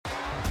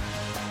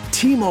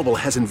T-Mobile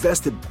has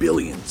invested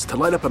billions to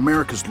light up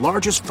America's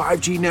largest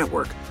 5G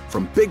network,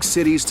 from big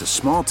cities to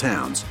small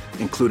towns,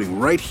 including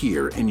right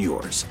here in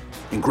yours.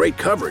 And great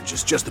coverage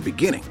is just the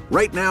beginning.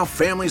 Right now,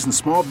 families and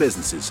small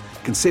businesses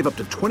can save up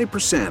to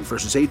 20%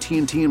 versus AT&T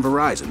and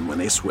Verizon when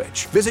they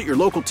switch. Visit your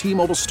local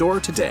T-Mobile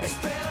store today.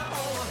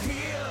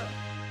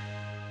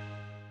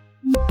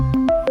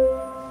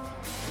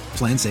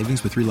 Plan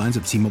savings with 3 lines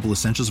of T-Mobile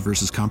Essentials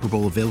versus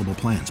comparable available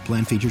plans.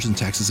 Plan features and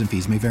taxes and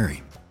fees may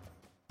vary.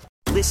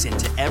 Listen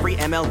to every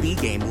MLB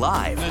game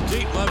live. In the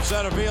deep left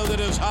center field, it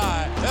is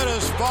high, it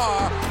is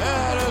far,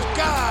 it is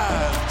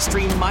gone.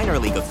 Stream minor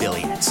league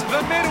affiliates.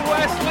 The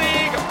Midwest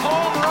League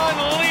home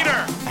run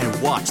leader.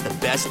 And watch the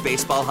best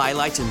baseball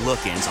highlights and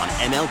look-ins on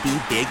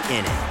MLB Big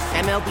Inning.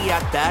 MLB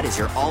At Bat is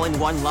your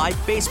all-in-one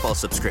live baseball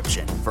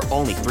subscription for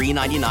only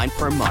 $3.99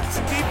 per month.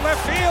 Deep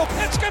left field,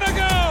 it's gonna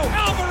go.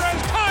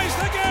 Alvarez ties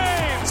the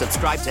game.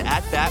 Subscribe to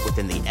At Bat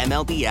within the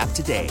MLB app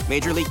today.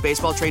 Major League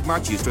Baseball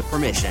trademarks used with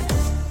permission.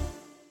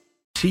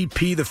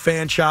 CP the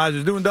Franchise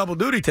is doing double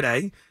duty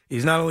today.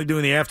 He's not only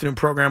doing the afternoon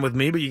program with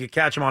me, but you can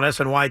catch him on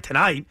SNY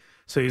tonight.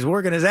 So he's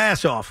working his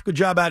ass off. Good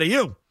job out of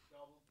you.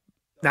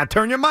 Now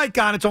turn your mic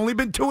on. It's only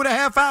been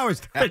 2.5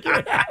 hours to figure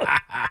it out.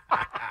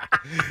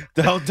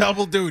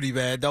 Double duty,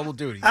 man. Double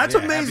duty. That's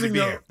amazing,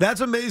 though.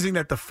 That's amazing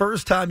that the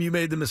first time you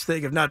made the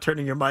mistake of not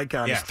turning your mic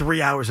on is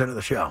 3 hours into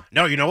the show.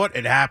 No, you know what?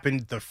 It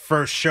happened the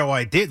first show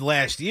I did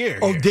last year.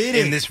 Oh, did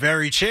it? In this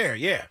very chair,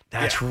 yeah.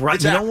 That's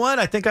right. You know what?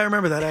 I think I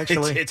remember that,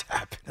 actually. It's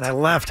happened. And I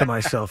laughed to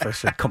myself. I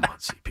said, come on,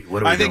 CP,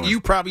 what are we doing? I think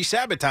you probably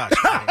sabotaged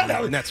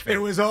it. That's fair. It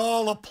was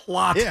all a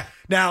plot. Yeah.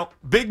 Now,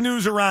 big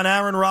news around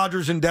Aaron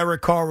Rodgers and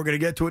Derek Carr. We're going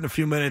to get to it in a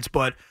few minutes,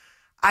 but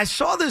I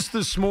saw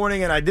this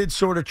morning, and I did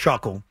sort of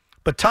chuckle.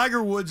 But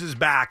Tiger Woods is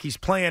back. He's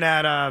playing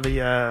at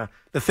the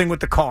thing with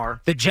the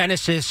car. The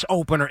Genesis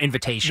Open or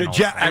Invitational.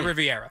 At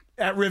Riviera.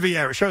 At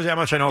Riviera. Shows you how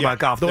much I know about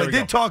golf. Though I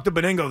did talk to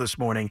Beningo this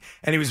morning,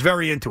 and he was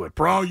very into it.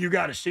 Bro, you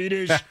got to see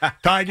this.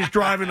 Tiger's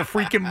driving the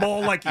freaking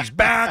ball like he's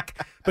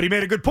back. But he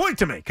made a good point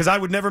to me, because I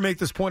would never make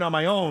this point on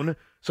my own.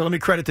 So let me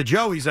credit to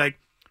Joe. He's like,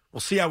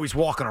 we'll see how he's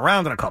walking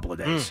around in a couple of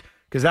days.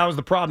 Because that was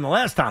the problem the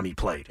last time he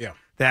played. Yeah.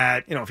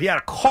 That, if he had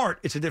a cart,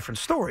 it's a different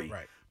story.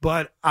 Right.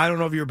 But I don't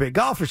know if you're a big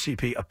golfer,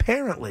 CP.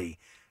 Apparently,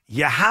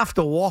 you have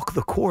to walk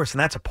the course, and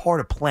that's a part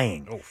of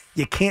playing. Oof.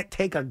 You can't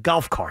take a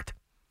golf cart,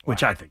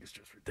 which I think is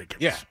just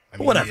ridiculous. Yeah.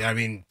 Whatever.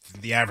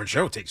 The average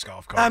Joe takes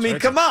golf carts. I mean,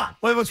 come on.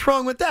 What's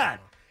wrong with that?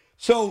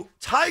 So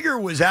Tiger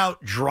was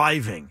out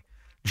driving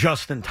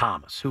Justin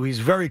Thomas, who he's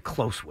very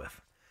close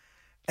with.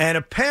 And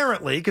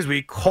apparently, because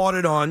we caught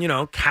it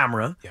on,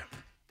 camera,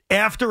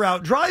 after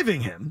out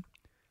driving him,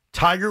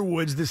 Tiger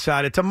Woods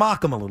decided to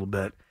mock him a little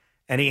bit.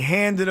 And he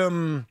handed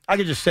him, I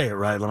could just say it,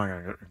 right? I'm not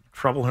going to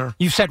trouble her.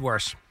 You said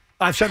worse.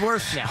 I've said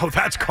worse? Yeah. Oh,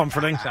 that's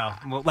comforting. So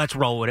let's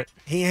roll with it.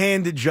 He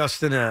handed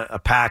Justin a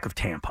pack of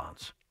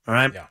tampons, all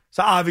right? Yeah.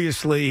 So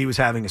obviously he was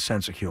having a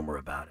sense of humor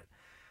about it.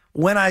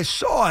 When I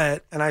saw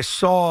it and I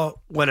saw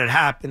what had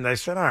happened, I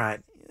said, all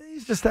right,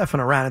 he's just effing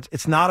around.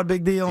 It's not a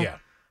big deal,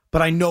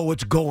 but I know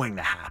what's going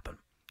to happen.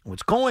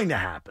 What's going to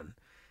happen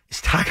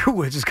is Tiger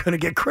Woods is going to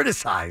get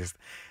criticized.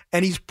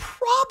 And he's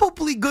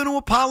probably going to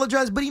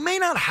apologize, but he may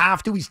not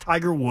have to. He's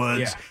Tiger Woods.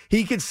 Yeah.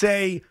 He could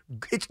say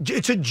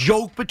it's a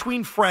joke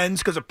between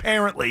friends, because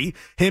apparently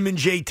him and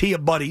JT are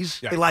buddies.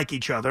 Yeah. They like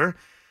each other.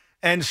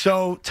 And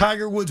so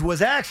Tiger Woods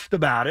was asked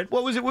about it.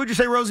 What was it? What would you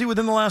say, Rosie,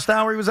 within the last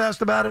hour he was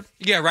asked about it?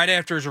 Yeah, right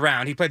after his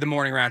round. He played the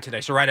morning round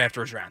today, so right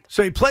after his round.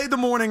 So he played the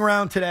morning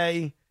round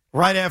today,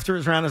 right after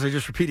his round, as I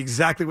just repeat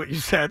exactly what you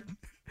said.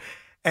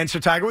 And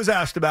so Tiger was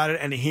asked about it,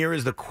 and here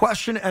is the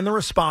question and the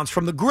response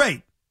from the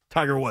great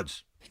Tiger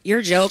Woods.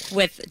 Your joke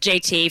with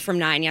JT from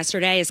 9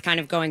 yesterday is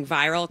kind of going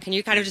viral. Can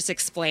you kind of just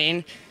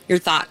explain your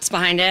thoughts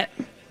behind it?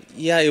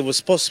 Yeah, it was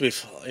supposed to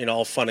be,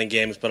 all fun and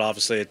games, but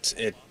obviously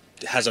it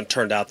hasn't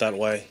turned out that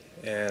way.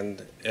 And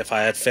if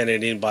I had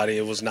offended anybody,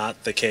 it was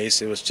not the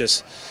case. It was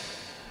just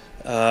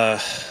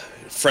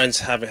friends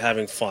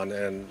having fun.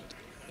 And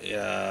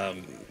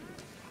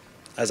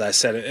as I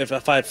said,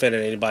 if I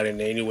offended anybody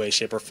in any way,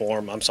 shape, or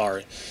form, I'm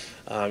sorry.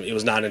 It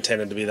was not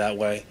intended to be that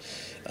way.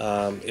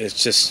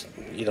 It's just,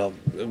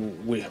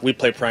 we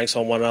play pranks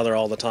on one another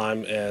all the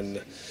time,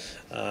 and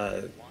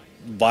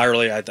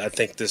virally, I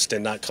think this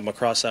did not come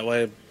across that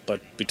way.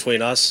 But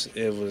between us,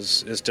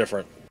 it's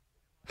different.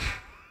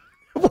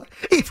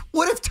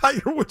 What if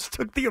Tiger Woods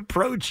took the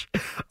approach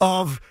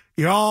of,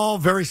 you're all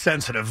very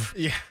sensitive.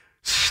 Yeah.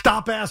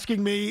 Stop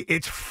asking me.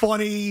 It's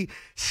funny.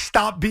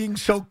 Stop being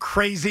so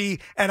crazy.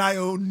 And I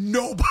owe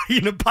nobody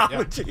an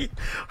apology. Yeah.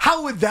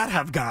 How would that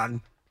have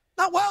gone?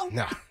 Not well.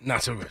 No,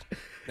 not so good.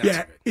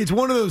 It's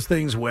one of those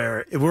things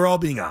where, if we're all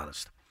being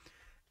honest,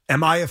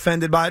 am I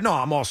offended by it? No,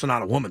 I'm also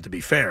not a woman, to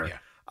be fair.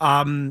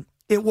 Yeah.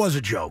 It was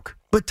a joke,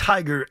 but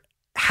Tiger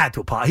had to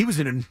apologize. He was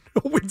in a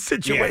no-win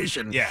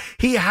situation. Yeah.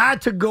 He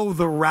had to go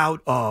the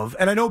route of,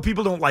 and I know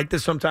people don't like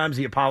this sometimes,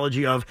 the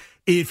apology of,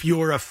 if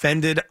you're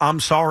offended, I'm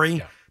sorry.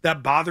 Yeah.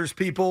 That bothers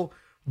people,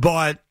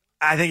 but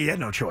I think he had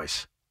no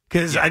choice.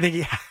 Because I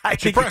think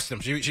she pressed him.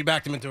 She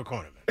backed him into a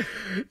corner. Man.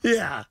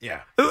 Yeah.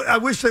 Yeah. I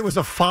wish there was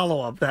a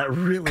follow-up that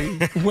really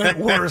went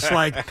worse.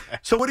 Like,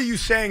 so what are you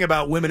saying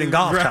about women in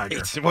golf,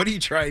 Tiger? What are you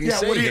trying to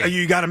say? What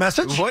you got a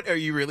message? What are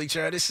you really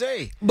trying to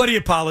say? But he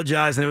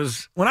apologized, and it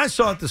was when I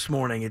saw it this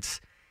morning.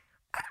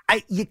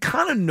 You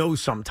kind of know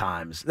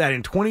sometimes that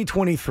in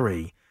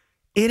 2023,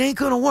 it ain't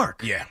gonna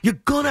work. Yeah, you're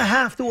gonna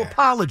have to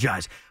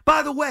apologize.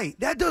 By the way,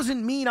 that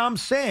doesn't mean I'm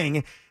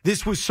saying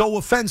this was so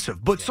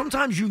offensive, but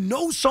sometimes you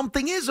know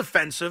something is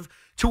offensive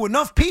to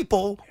enough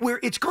people where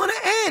it's gonna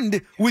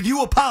end with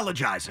you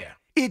apologizing.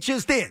 It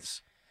just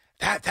is.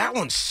 That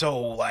one's so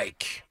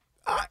like.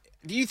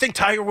 Do you think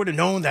Tiger would have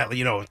known that,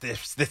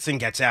 if this thing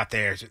gets out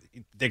there,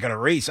 they're going to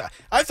race?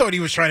 I thought he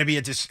was trying to be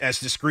as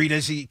discreet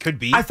as he could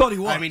be. I thought he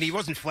was. I mean, he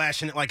wasn't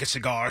flashing it like a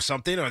cigar or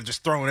something or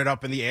just throwing it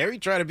up in the air. He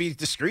tried to be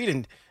discreet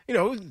and,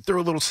 threw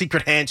a little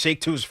secret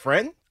handshake to his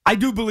friend. I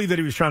do believe that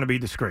he was trying to be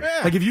discreet. Yeah.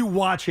 Like, if you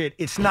watch it,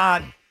 it's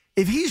not –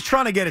 if he's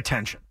trying to get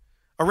attention,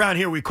 around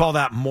here we call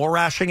that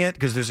morashing it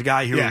because there's a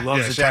guy here who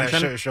loves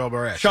attention. Show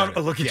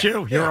Morash. Look at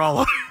you. You're all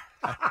over.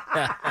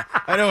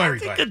 I know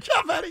everybody. Good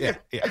job out of you.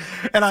 Yeah.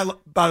 And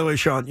by the way,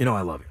 Sean,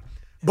 I love you.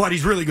 But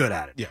he's really good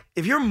at it. Yeah.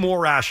 If you're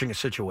morashing a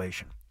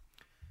situation,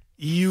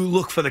 you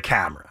look for the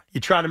camera. You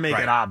try to make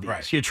it obvious.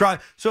 Right. You try.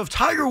 So if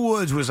Tiger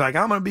Woods was like,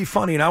 I'm going to be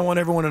funny and I want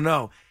everyone to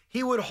know,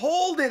 he would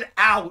hold it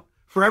out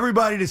for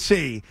everybody to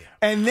see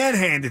and then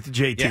hand it to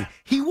JT. Yeah.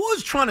 He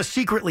was trying to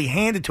secretly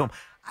hand it to him.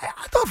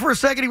 I thought for a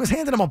second he was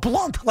handing him a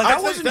blunt. Like, I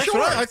wasn't sure.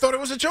 I thought it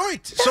was a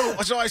joint. Yeah.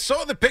 So I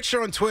saw the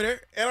picture on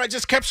Twitter and I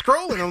just kept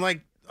scrolling. I'm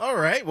like, all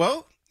right,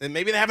 well, then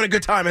maybe they're having a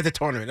good time at the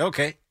tournament.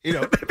 Okay, maybe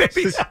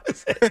that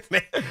was it.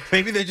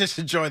 Maybe they just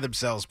enjoy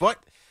themselves. But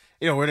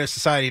we're in a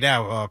society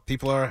now.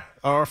 People are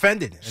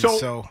offended, and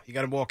so you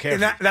got to walk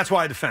carefully. And that's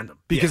why I defend him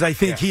because I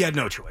think he had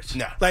no choice.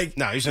 No,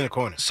 he's in the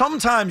corner.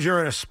 Sometimes you're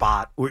in a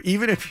spot where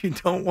even if you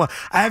don't want,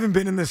 I haven't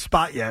been in this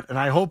spot yet, and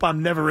I hope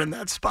I'm never in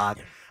that spot.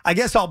 Yeah. I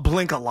guess I'll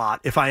blink a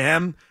lot if I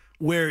am,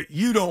 where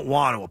you don't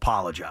want to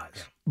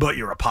apologize, but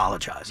you're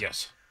apologizing.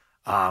 Yes.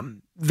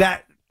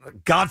 That.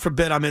 God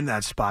forbid I'm in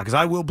that spot because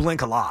I will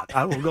blink a lot.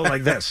 I will go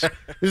like this.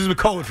 This is the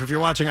code for if you're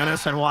watching on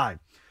SNY.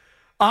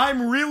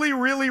 I'm really,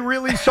 really,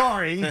 really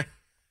sorry,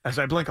 as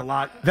I blink a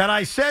lot, that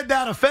I said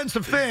that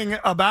offensive thing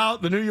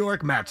about the New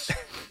York Mets.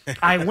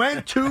 I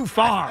went too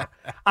far.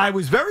 I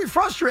was very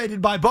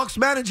frustrated by Buck's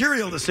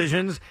managerial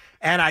decisions,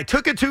 and I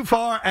took it too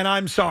far, and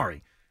I'm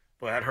sorry.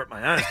 Boy, that hurt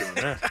my eyes doing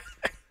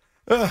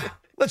that.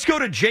 Let's go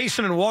to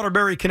Jason in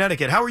Waterbury,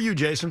 Connecticut. How are you,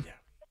 Jason?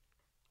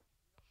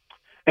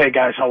 Hey,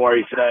 guys, how are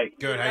you today?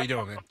 Good. How you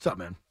doing, man? What's up,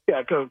 man?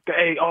 Yeah, good.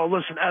 Hey,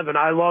 listen, Evan,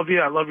 I love you.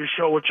 I love your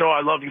show with Joe.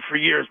 I love you for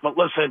years. But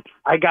listen,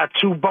 I got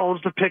 2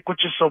 bones to pick with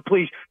you, so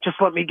please just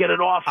let me get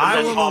it off. And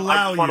I will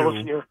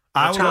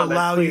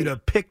allow you to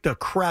pick the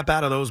crap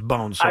out of those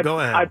bones, so go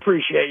ahead. I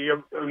appreciate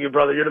you,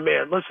 brother. You're the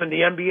man. Listen,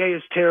 the NBA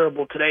is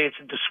terrible today. It's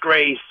a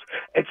disgrace.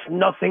 It's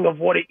nothing of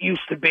what it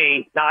used to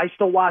be. Now, I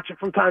still watch it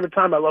from time to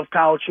time. I love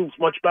college hoops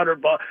much better,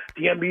 but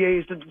the NBA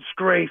is a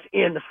disgrace.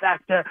 And the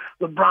fact that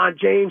LeBron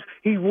James,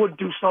 he would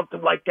do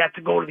something like that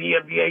to go to the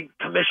NBA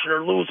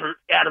commissioner loser,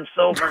 Adam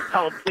Silver, and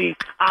tell him, please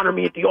honor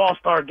me at the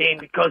All-Star game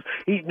because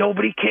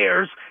nobody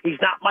cares. He's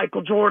not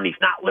Michael Jordan. He's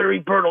not Larry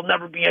Bird. He'll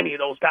never be any of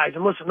those guys.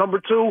 And listen,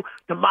 number 2,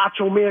 the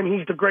Macho Man,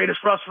 he's the greatest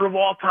wrestler of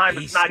all time.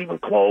 It's not even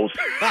close.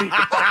 He's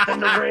the best in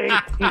the ring.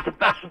 He's the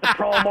best with the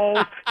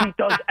promos. He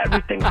does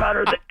everything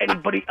better than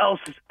anybody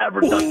else has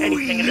ever done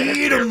anything in the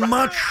history of the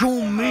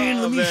Macho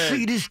Man. Let me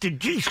say this to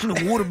Jason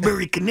of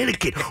Waterbury,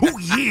 Connecticut. Oh,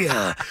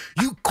 yeah.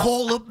 You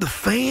call up the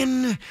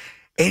fan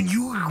and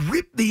you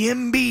rip the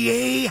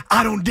NBA.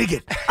 I don't dig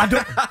it.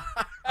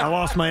 I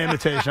lost my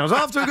imitation. I was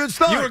off to a good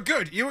start.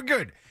 You were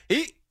good.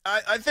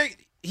 I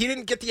think he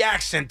didn't get the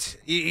accent.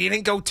 He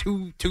didn't go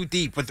too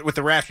deep with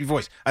the raspy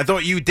voice. I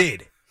thought you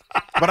did.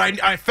 But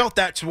I felt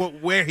that's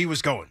where he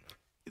was going.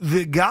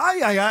 The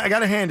guy, I got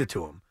to hand it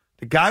to him.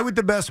 The guy with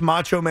the best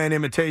Macho Man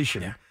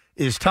imitation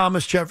is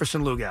Thomas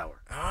Jefferson Lugauer.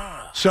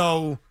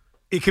 So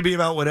it could be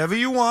about whatever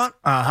you want.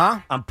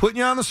 I'm putting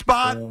you on the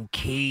spot.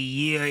 Okay,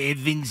 yeah,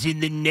 Evans in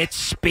the net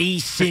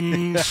space,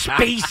 and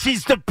space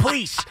is the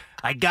place.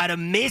 I got a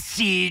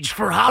message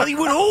for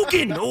Hollywood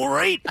Hogan, all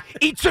right?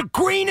 It's a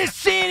grain of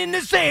sand in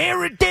the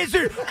Sahara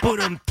Desert, but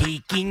I'm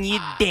taking you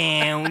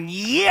down,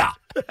 yeah.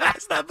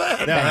 That's not bad.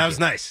 No, that was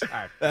nice.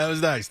 That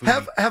was nice.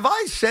 Have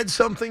I said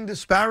something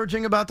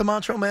disparaging about the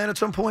Macho Man at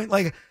some point?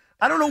 Like,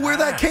 I don't know where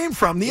that came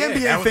from. The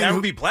NBA thing. That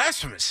would be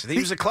blasphemous. He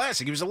was a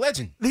classic. He was a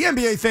legend. The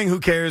NBA thing, who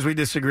cares? We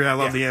disagree. I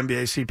love the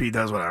NBA. CP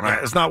does whatever.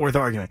 Right? It's not worth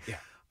arguing. Yeah.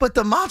 But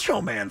the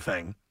Macho Man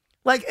thing,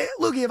 like,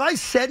 Lukey, have I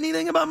said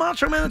anything about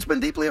Macho Man that's been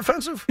deeply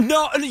offensive?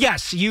 No,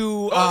 yes.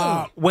 You,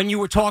 when you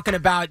were talking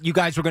about you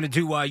guys were going to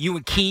do you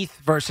and Keith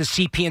versus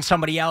CP and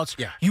somebody else,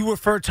 you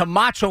referred to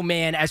Macho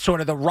Man as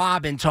sort of the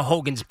Robin to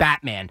Hogan's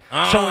Batman.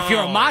 So if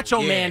you're a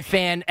Macho Man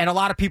fan, and a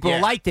lot of people are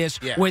like this,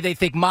 where they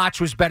think Mach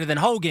was better than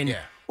Hogan,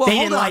 well, they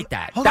didn't like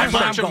that. That's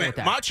where I'm going with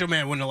that. Macho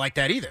Man wouldn't have liked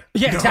that either.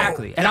 Yeah,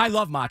 exactly. And I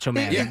love Macho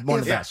Man. One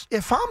of the best.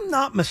 If I'm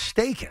not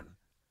mistaken,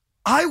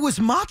 I was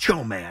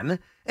Macho Man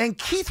and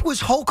Keith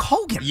was Hulk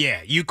Hogan.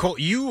 Yeah,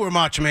 you were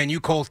Macho Man. You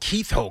called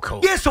Keith Hulk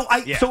Hogan. Yeah,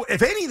 so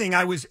if anything,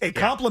 I was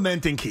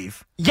complimenting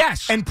Keith.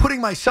 Yes. And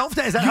putting myself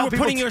down. Is that you how were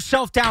people putting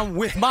yourself down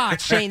with Mach,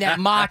 saying that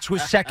Mach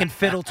was second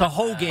fiddle to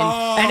Hogan.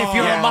 And if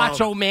you're a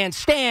Macho Man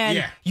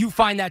stan, you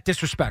find that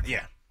disrespectful.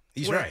 Yeah.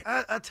 He's right.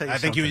 I'll tell you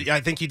something.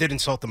 I think you did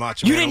insult the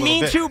Macho You Man didn't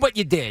mean to, but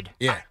you did.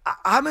 Yeah.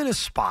 I'm in a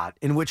spot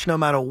in which no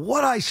matter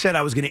what I said,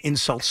 I was going to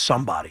insult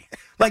somebody.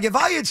 Like if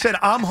I had said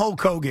I'm Hulk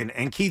Hogan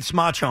and Keith's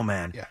Macho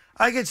Man,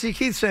 I could see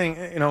Keith saying,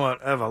 you know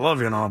what, Ev, I love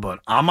you and all, but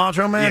I'm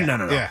Macho Man?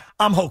 No. Yeah.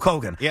 I'm Hulk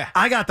Hogan. Yeah.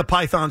 I got the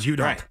pythons, you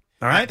don't. Right.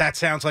 All right? That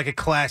sounds like a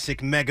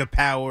classic Mega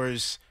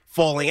Powers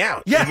falling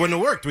out. Yeah. It wouldn't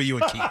have worked with you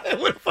and Keith.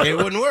 It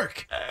wouldn't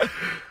work.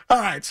 All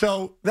right,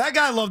 so that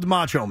guy loved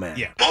Macho Man.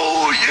 Yeah.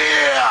 Oh,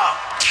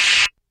 yeah!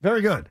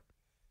 Very good.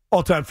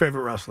 All-time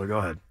favorite wrestler, go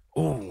ahead.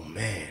 Oh,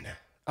 man.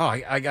 Oh,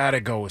 I got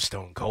to go with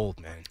Stone Cold,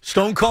 man.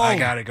 Stone Cold? I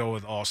got to go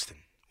with Austin,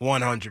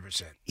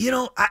 100%. You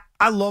know,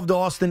 I loved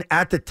Austin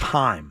at the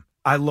time.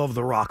 I loved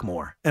The Rock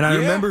more. And I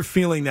remember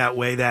feeling that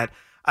way, that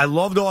I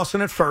loved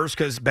Austin at first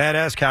because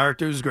badass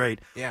character was great.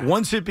 Yeah.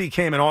 Once it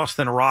became an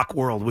Austin Rock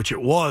world, which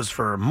it was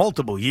for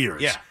multiple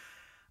years,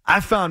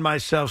 I found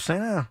myself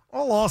saying,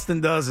 all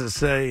Austin does is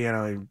say,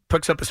 he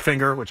picks up his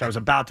finger, which I was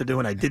about to do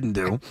and I didn't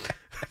do.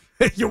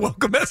 You're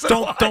welcome.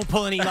 Don't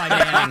pull an Eli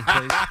Manning,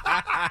 please.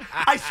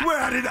 I swear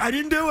I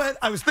didn't do it.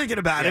 I was thinking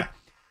about it.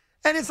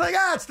 And it's like,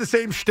 it's the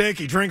same shtick.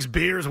 He drinks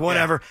beers,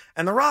 whatever.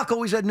 And The Rock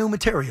always had new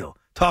material,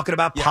 talking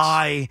about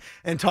pie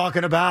and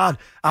talking about,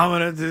 I'm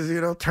going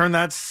to, turn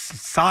that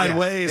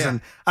sideways.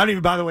 And I don't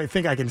even, by the way,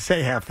 think I can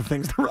say half the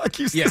things The Rock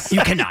used to say.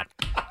 You cannot.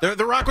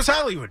 The Rock was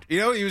Hollywood.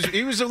 He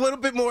was a little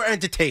bit more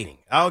entertaining.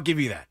 I'll give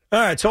you that. All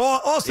right, so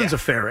Austin's a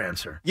fair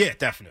answer. Yeah,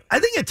 definitely. I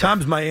think at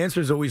times my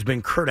answer has always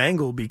been Kurt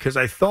Angle because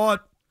I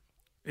thought,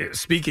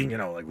 speaking,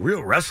 like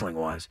real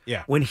wrestling-wise,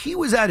 when he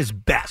was at his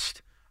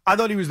best, I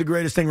thought he was the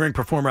greatest in-ring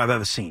performer I've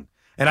ever seen.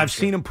 And I've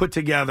seen him put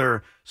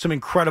together some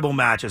incredible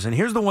matches. And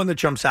here's the one that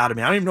jumps out at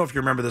me. I don't even know if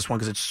you remember this one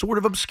because it's sort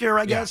of obscure,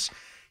 I guess.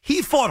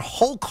 He fought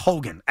Hulk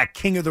Hogan at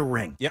King of the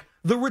Ring. Yep.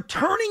 The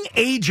returning,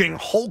 aging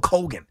Hulk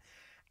Hogan.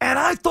 And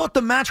I thought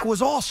the match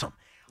was awesome.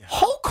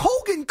 Hulk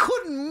Hogan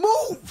couldn't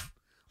move.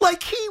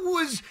 Like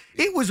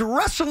it was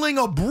wrestling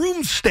a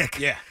broomstick.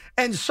 Yeah.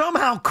 And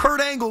somehow Kurt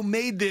Angle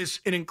made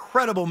this an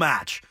incredible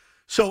match.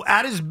 So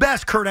at his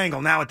best, Kurt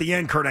Angle. Now at the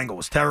end, Kurt Angle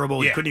was terrible.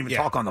 He couldn't even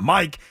talk on the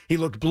mic. He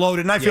looked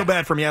bloated. And I feel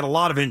bad for him. He had a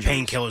lot of injuries.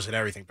 Painkillers and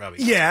everything,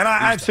 probably. Yeah, and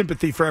I have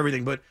sympathy for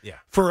everything. But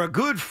for a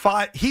good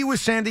he was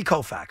Sandy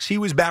Koufax. He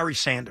was Barry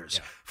Sanders.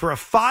 Yeah. For a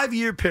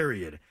 5-year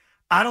period,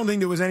 I don't think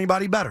there was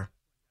anybody better.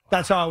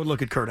 That's how I would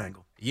look at Kurt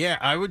Angle. Yeah,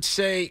 I would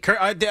say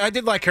I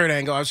did like Kurt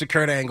Angle. I was a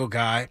Kurt Angle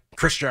guy.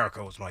 Chris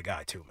Jericho was my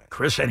guy, too, man.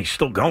 And he's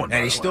still going.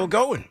 And he's still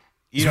going.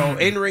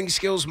 In-ring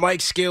skills, mic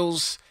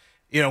skills.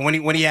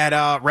 When he had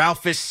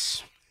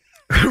Ralphus.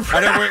 I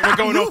know we're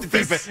going off the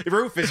deep end.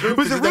 Rufus.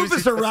 Was it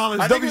Rufus or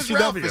Ralphus? I think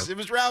WCW. It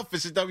was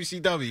Ralphus at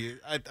WCW.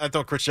 I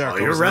thought Chris Jericho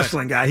you're was a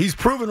wrestling guy. He's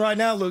proven right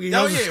now, Luke. He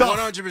knows his stuff.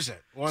 100%.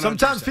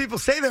 Sometimes people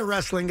say they're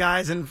wrestling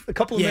guys, and a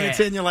couple of minutes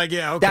in, you're like,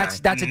 okay.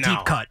 That's a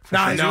deep cut.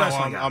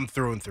 I'm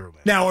through and through,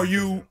 man. Now, are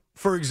you,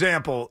 for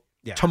example,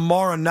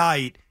 tomorrow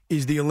night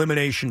is the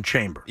Elimination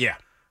Chamber. Yeah.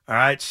 All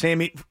right,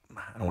 Sammy,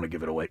 I don't want to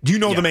give it away. Do you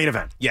know the main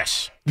event?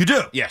 Yes. You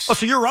do? Yes. Oh,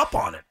 so you're up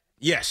on it?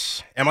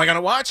 Yes. Am I going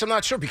to watch? I'm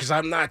not sure because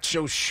I'm not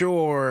so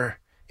sure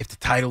if the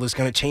title is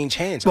going to change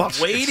hands. I'm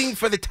waiting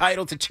for the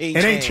title to change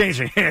hands. It ain't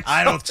changing hands.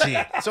 I don't see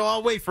it. So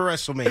I'll wait for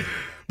WrestleMania.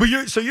 But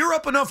you're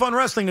up enough on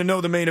wrestling to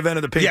know the main event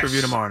of the pay-per-view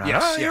tomorrow night.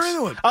 Yes, You're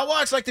into it. I'll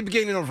watch like the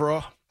beginning of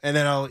Raw, and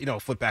then I'll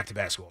flip back to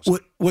basketball.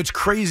 What's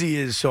crazy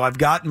is, so I've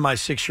gotten my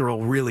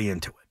 6-year-old really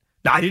into it.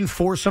 Now, I didn't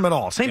force him at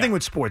all. Same thing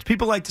with sports.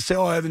 People like to say,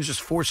 Evan's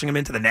just forcing him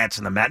into the nets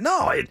and the mat.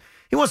 No,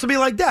 he wants to be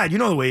like Dad. You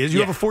know the way he is.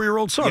 You have a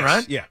 4-year-old son,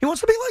 right? Yeah. He wants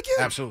to be like you.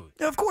 Absolutely.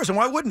 Yeah, of course. And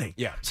why wouldn't he?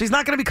 Yeah. So he's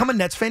not going to become a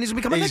Nets fan. He's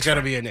going to become a Knicks fan.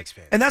 He's going to be a Knicks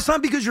fan. And that's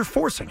not because you're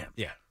forcing him.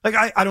 Yeah. Like,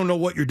 I don't know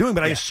what you're doing,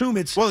 but I assume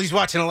it's... Well, he's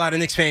watching a lot of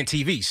Knicks fan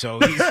TV, so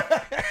he's...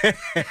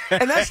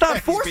 And that's not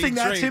forcing.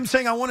 That's him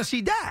saying, I want to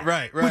see Dad.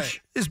 Right.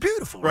 Which is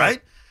beautiful,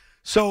 right?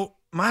 So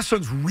my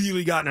son's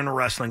really gotten into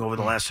wrestling over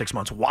the last 6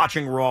 months,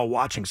 watching Raw,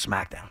 watching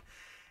SmackDown.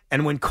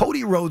 And when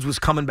Cody Rhodes was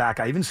coming back,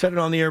 I even said it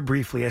on the air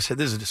briefly. I said,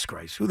 this is a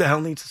disgrace. Who the hell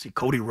needs to see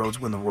Cody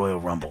Rhodes win the Royal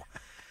Rumble?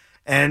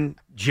 And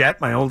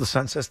Jet, my oldest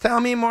son, says, tell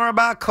me more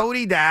about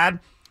Cody, Dad.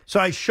 So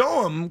I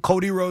show him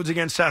Cody Rhodes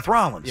against Seth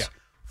Rollins. Yeah.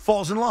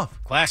 Falls in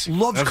love. Classic.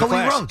 Loves Cody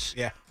Rhodes.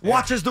 Yeah.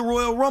 Watches the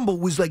Royal Rumble.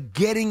 Was like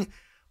getting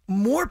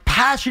more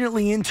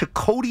passionately into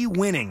Cody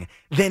winning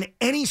than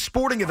any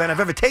sporting event I've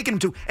ever taken him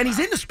to. And he's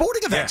into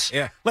sporting events.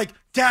 Yeah. Like,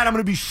 Dad, I'm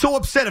going to be so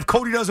upset if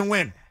Cody doesn't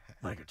win.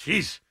 I'm like,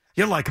 geez.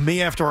 You're like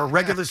me after a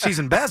regular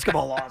season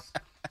basketball loss.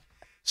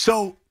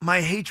 So my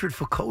hatred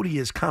for Cody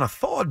is kind of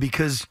thawed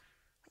because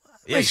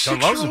my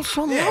 6-year-old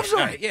son loves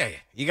him. Yeah.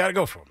 You got to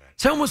go for it, man.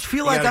 So I almost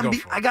feel like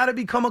I got to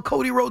become a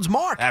Cody Rhodes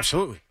mark.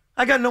 Absolutely.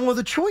 I got no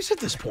other choice at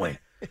this point.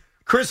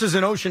 Chris is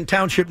in Ocean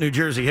Township, New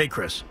Jersey. Hey,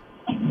 Chris.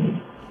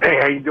 Hey,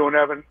 how you doing,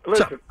 Evan?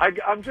 Listen,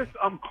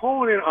 I'm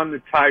calling in on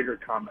the Tiger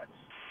comments.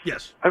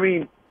 Yes. I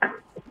mean,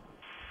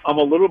 I'm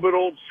a little bit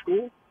old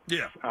school.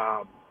 Yeah.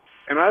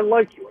 And I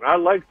like you. And I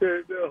like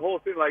the whole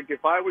thing. Like,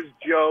 if I was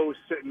Joe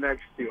sitting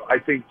next to you, I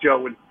think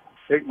Joe would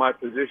take my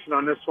position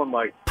on this one.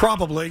 Like,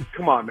 probably.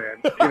 Come on,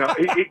 man. You know,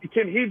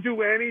 can he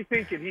do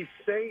anything? Can he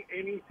say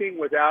anything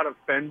without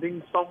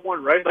offending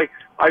someone, right? Like,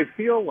 I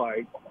feel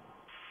like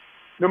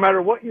no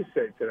matter what you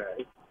say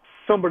today,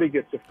 somebody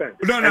gets offended.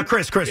 No,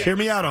 Chris, hear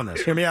me out on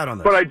this. Hear me out on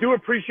this. But I do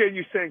appreciate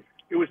you saying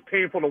it was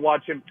painful to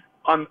watch him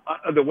on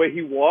the way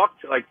he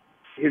walked, like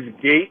his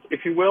gait,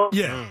 if you will.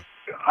 Yeah.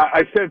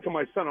 I said to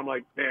my son, I'm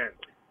like, man,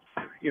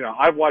 you know,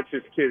 I've watched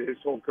this kid his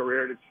whole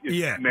career.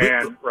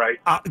 Right?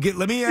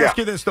 Let me ask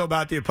you this, though,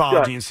 about the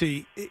apology and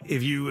see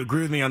if you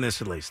agree with me on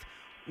this at least.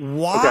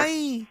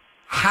 Why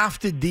have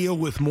to deal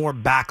with more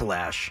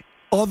backlash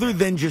other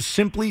than just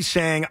simply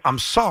saying, I'm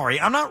sorry?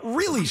 I'm not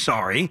really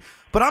sorry,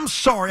 but I'm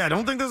sorry. I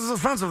don't think this is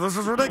offensive. This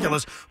is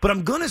ridiculous. But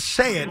I'm going to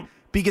say it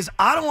because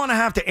I don't want to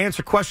have to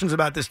answer questions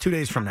about this 2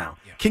 days from now.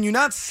 Yeah. Can you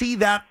not see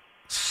that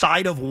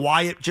side of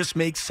why it just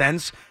makes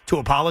sense to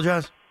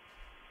apologize?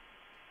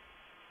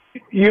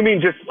 You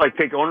mean just like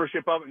take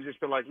ownership of it and just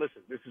be like,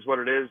 listen, this is what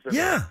it is. And,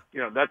 yeah. You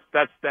know,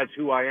 that's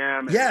who I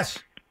am. Yes.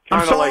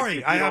 I'm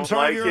sorry. Like, I'm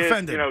sorry you're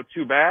offended. You know,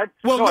 too bad.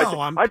 Well, no,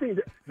 I think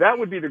that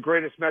would be the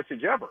greatest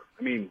message ever.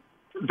 I mean,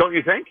 don't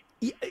you think?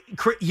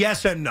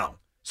 Yes and no.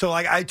 So,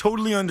 like, I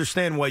totally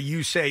understand why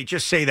you say,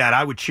 just say that.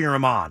 I would cheer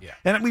him on. Yeah.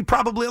 And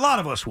a lot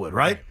of us would,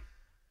 right?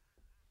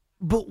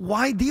 But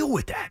why deal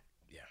with that?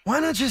 Yeah. Why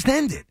not just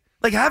end it?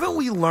 Like, haven't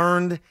we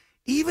learned,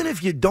 even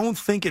if you don't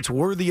think it's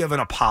worthy of an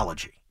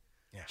apology,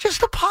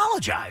 just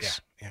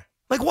apologize. Yeah.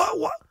 Like,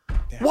 what?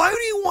 Yeah. Why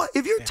do you want,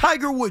 if you're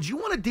Tiger Woods, you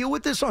want to deal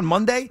with this on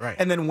Monday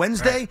and then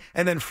Wednesday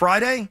and then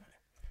Friday?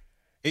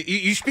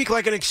 You speak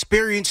like an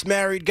experienced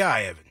married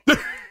guy, Evan.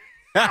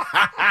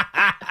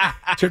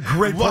 It's a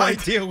great point. Why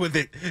deal with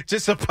it?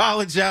 Just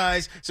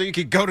apologize so you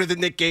can go to the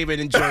Knicks game and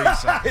enjoy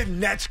yourself.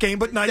 Nets game,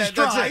 but nice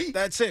try.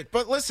 That's it.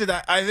 But listen,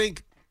 I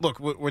think, look,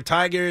 where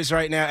Tiger is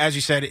right now, as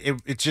you said,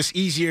 it's just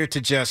easier to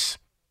just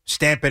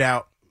stamp it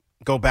out,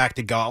 go back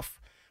to golf.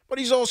 But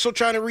he's also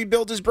trying to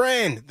rebuild his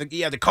brand. He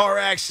had the car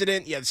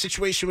accident. He had the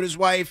situation with his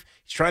wife.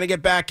 He's trying to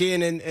get back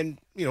in and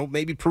you know,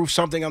 maybe prove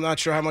something. I'm not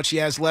sure how much he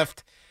has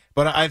left.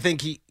 But I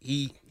think he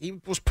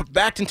was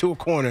backed into a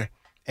corner,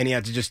 and he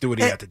had to just do what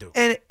he had to do.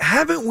 And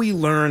haven't we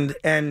learned,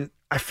 and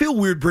I feel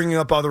weird bringing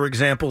up other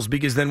examples,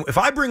 because then if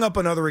I bring up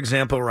another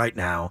example right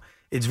now,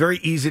 it's very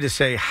easy to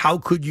say, how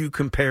could you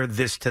compare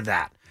this to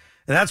that?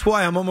 And that's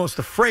why I'm almost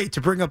afraid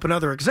to bring up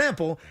another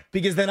example,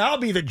 because then I'll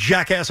be the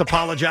jackass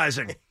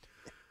apologizing.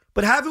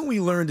 But haven't we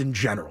learned in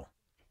general,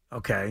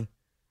 okay,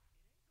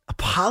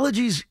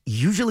 apologies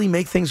usually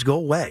make things go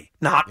away.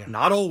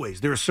 Not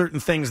always. There are certain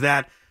things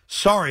that,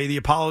 sorry, the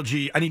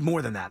apology, I need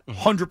more than that,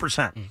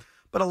 100%.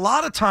 But a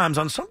lot of times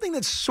on something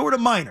that's sort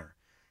of minor,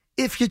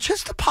 if you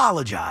just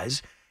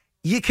apologize,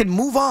 you can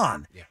move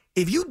on. Yeah.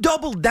 If you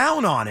double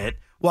down on it,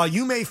 while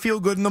you may feel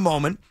good in the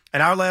moment,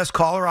 and our last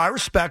caller, I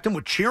respect him,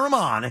 would cheer him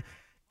on,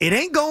 it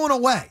ain't going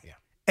away. Yeah.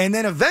 And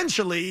then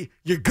eventually,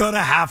 you're going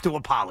to have to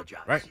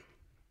apologize. Right.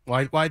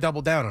 Why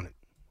double down on it?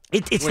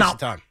 It's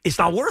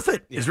not worth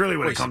it, is really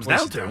what it comes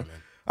down to. All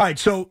right,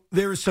 so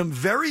there is some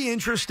very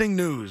interesting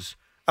news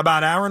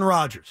about Aaron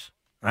Rodgers.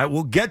 All right,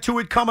 we'll get to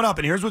it coming up,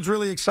 and here's what's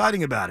really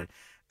exciting about it.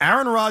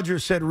 Aaron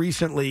Rodgers said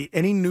recently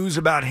any news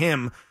about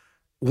him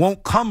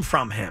won't come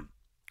from him.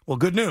 Well,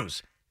 good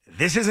news.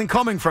 This isn't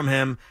coming from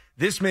him.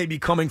 This may be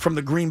coming from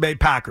the Green Bay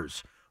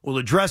Packers. We'll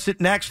address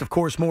it next. Of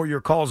course, more of your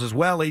calls as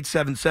well,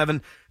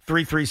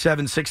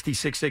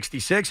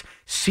 877-337-6666.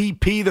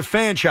 CP the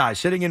franchise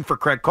sitting in for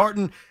Craig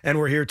Carton, and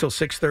we're here till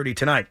 6:30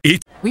 tonight.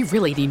 We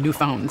really need new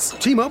phones.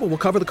 T-Mobile will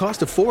cover the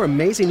cost of 4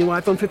 amazing new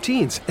iPhone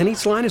 15s, and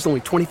each line is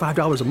only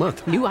 $25 a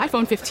month. New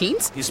iPhone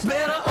 15s? It's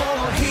better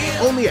over here.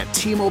 Only at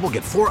T-Mobile,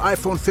 get 4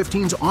 iPhone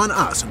 15s on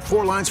us and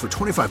 4 lines for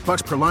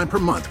 $25 per line per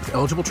month with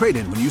eligible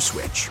trade-in when you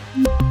switch.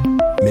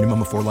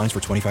 Minimum of 4 lines for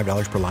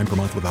 $25 per line per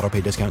month with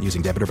autopay discount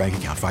using debit or bank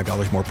account.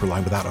 $5 more per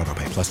line without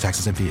autopay, plus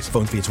taxes and fees.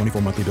 Phone fee at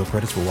 24 monthly bill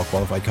credits for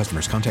well-qualified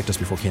customers. Contact us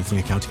before canceling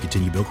account to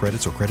continue bill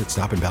credits or credit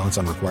stop and balance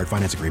on required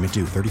finance agreement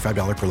due.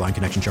 $35 per line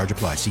connection charge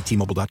applies. See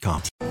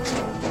T-Mobile.com.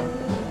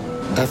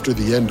 After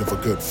the end of a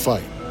good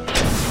fight,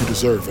 you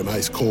deserve an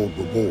ice-cold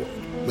reward.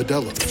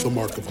 Modelo is the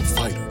mark of a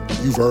fighter.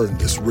 You've earned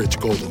this rich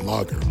golden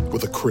lager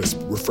with a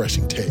crisp,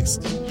 refreshing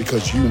taste.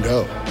 Because you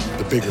know,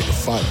 the bigger the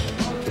fight,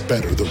 the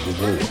better the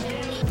reward.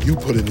 You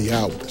put in the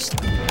hours,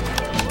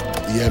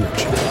 the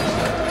energy,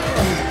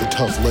 the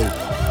tough labor.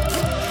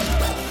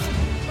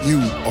 You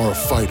are a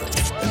fighter,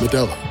 and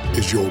Modelo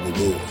is your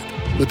reward.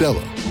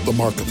 Modelo, the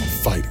mark of a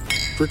fighter.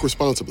 Drink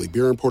responsibly.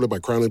 Beer imported by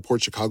Crown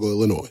Imports, Chicago,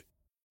 Illinois.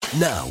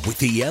 Now, with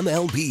the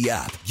MLB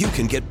app, you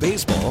can get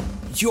baseball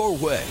your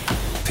way.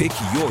 Pick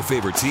your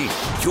favorite team,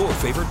 your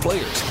favorite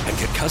players, and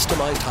get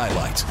customized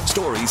highlights,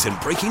 stories, and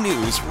breaking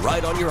news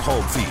right on your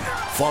home feed.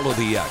 Follow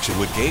the action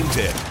with Game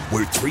 10,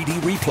 where 3D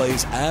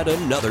replays add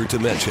another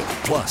dimension.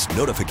 Plus,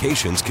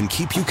 notifications can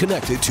keep you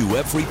connected to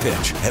every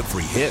pitch,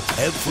 every hit,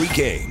 every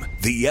game.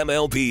 The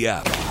MLB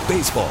app.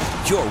 Baseball,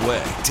 your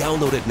way.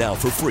 Download it now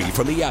for free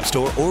from the App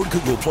Store or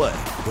Google Play.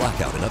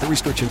 Blackout and other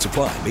restrictions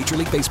apply. Major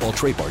League Baseball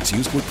trademarks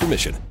used with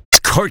permission.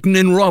 Carton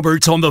and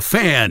Roberts on The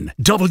Fan.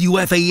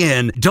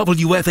 WFAN,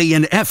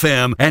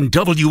 WFAN-FM, and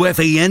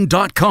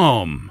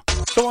WFAN.com.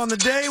 So on the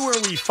day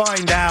where we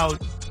find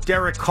out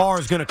Derek Carr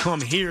is going to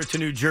come here to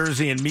New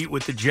Jersey and meet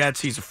with the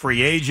Jets, he's a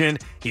free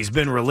agent, he's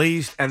been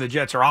released, and the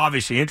Jets are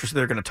obviously interested.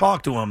 They're going to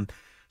talk to him.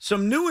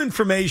 Some new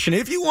information,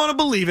 if you want to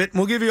believe it, and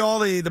we'll give you all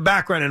the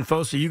background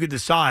info so you could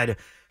decide,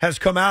 has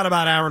come out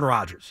about Aaron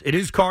Rodgers. It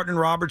is Carton and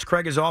Roberts.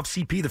 Craig is off.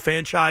 CP, the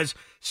franchise,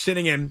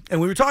 sitting in. And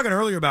we were talking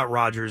earlier about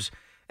Rodgers,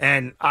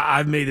 and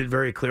I've made it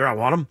very clear. I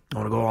want him. I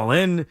want to go all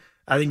in.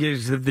 I think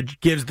it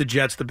gives the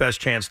Jets the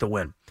best chance to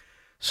win.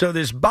 So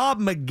this Bob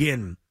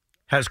McGinn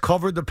has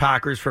covered the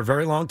Packers for a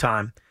very long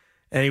time,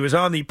 and he was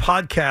on the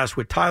podcast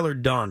with Tyler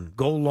Dunn,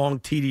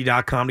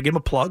 golongtd.com, to give him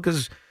a plug,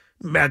 because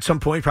at some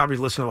point, probably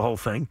listen to the whole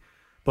thing.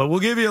 But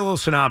we'll give you a little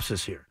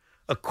synopsis here.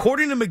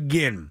 According to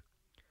McGinn,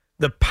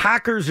 the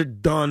Packers are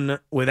done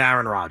with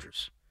Aaron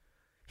Rodgers.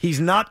 He's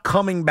not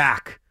coming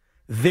back.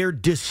 They're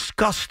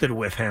disgusted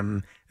with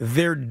him.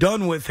 They're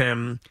done with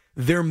him.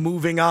 They're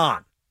moving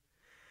on.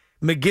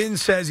 McGinn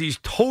says he's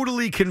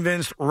totally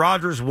convinced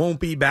Rodgers won't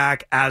be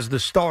back as the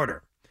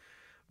starter.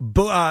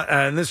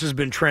 And this has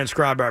been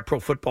transcribed by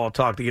Pro Football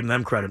Talk to give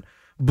them credit.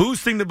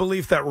 Boosting the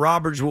belief that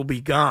Rodgers will be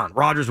gone,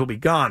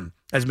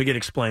 as McGinn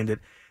explained it.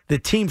 The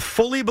team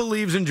fully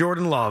believes in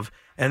Jordan Love,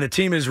 and the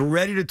team is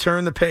ready to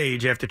turn the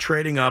page after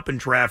trading up and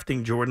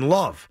drafting Jordan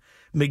Love.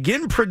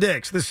 McGinn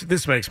predicts,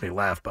 this makes me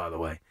laugh, by the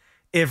way,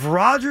 if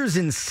Rodgers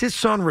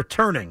insists on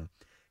returning,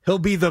 he'll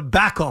be the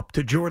backup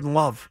to Jordan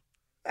Love.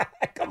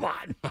 Come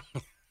on.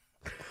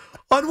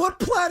 On what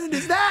planet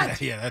is that?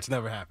 Yeah, that's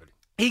never happened.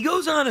 He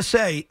goes on to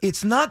say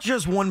it's not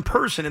just one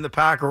person in the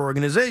Packer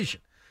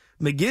organization.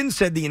 McGinn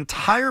said the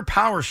entire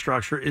power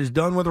structure is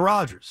done with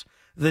Rodgers.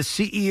 The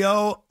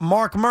CEO,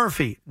 Mark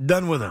Murphy,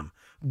 done with him.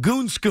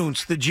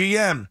 Goonscoons, the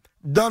GM,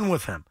 done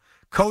with him.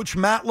 Coach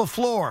Matt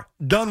LaFleur,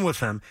 done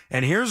with him.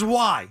 And here's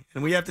why.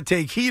 And we have to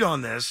take heat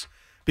on this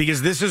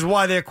because this is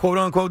why they're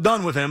quote-unquote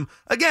done with him.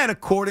 Again,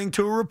 according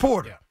to a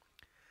reporter. Yeah.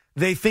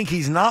 They think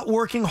he's not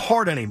working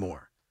hard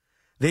anymore.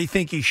 They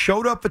think he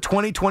showed up for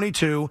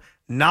 2022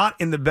 not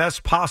in the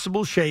best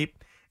possible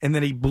shape and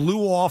that he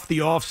blew off the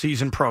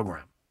offseason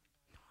program.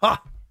 Huh.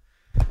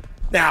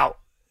 Now,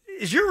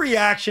 is your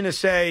reaction to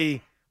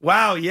say,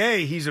 wow,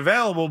 yay, he's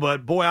available,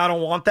 but boy, I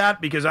don't want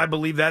that because I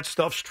believe that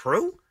stuff's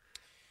true?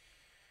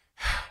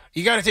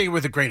 You got to take it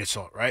with a grain of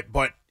salt, right?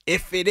 But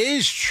if it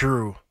is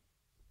true,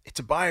 it's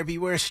a buyer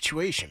beware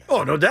situation.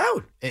 Oh, no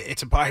doubt.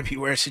 It's a buyer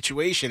beware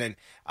situation. And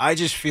I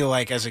just feel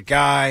like as a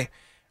guy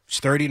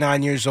who's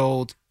 39 years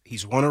old,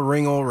 he's won a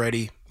ring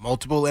already,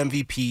 multiple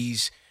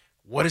MVPs.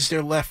 What is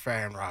there left for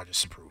Aaron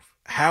Rodgers to prove?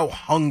 How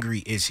hungry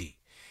is he?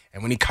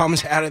 And when he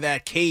comes out of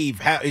that cave,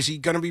 how is he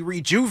going to be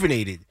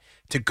rejuvenated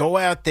to go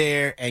out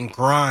there and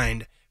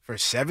grind for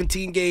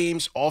 17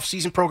 games,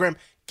 off-season program,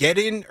 get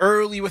in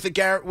early with a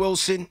Garrett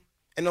Wilson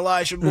and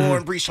Elijah Moore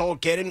and Breece Hall,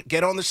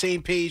 get on the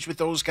same page with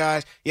those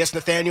guys. Yes,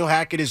 Nathaniel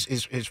Hackett,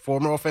 his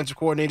former offensive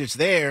coordinator, is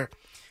there,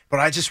 but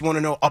I just want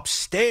to know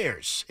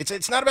upstairs.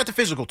 It's not about the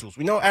physical tools.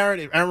 We know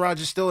Aaron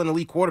Rodgers is still an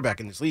elite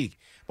quarterback in this league,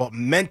 but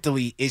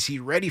mentally, is he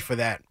ready for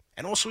that?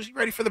 And also, is he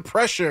ready for the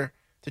pressure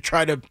to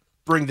try to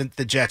bring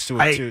the Jets to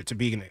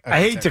being I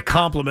hate to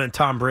compliment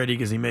Tom Brady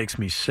because he makes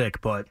me sick,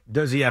 but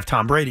does he have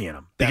Tom Brady in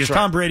him? Because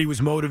Tom Brady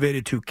was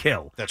motivated to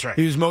kill. That's right.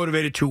 He was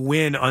motivated to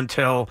win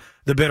until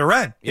the bitter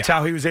end. It's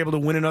how he was able to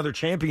win another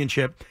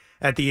championship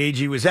at the age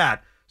he was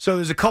at. So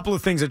there's a couple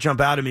of things that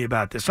jump out at me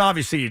about this.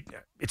 Obviously,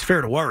 it's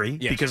fair to worry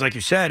because, like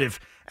you said,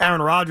 if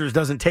Aaron Rodgers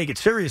doesn't take it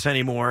serious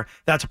anymore,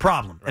 that's a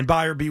problem. Right. And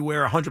buyer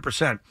beware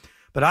 100%.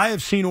 But I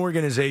have seen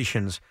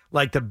organizations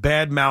like the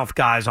bad mouth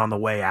guys on the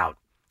way out.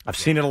 I've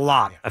seen it a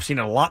lot. I've seen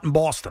it a lot in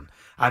Boston.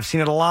 I've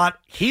seen it a lot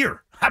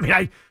here. I mean,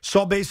 I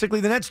saw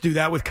basically the Nets do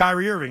that with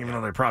Kyrie Irving, even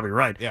though they're probably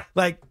right. Yeah.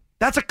 Like,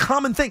 that's a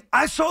common thing.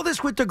 I saw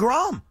this with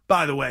DeGrom,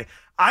 by the way.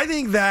 I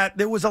think that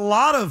there was a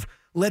lot of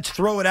let's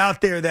throw it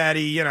out there that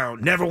he,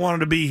 never wanted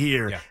to be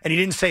here. Yeah. And he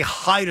didn't say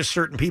hi to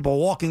certain people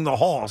walking the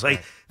halls.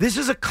 Like, this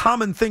is a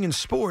common thing in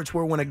sports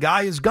where when a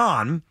guy is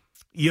gone,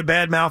 you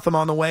badmouth him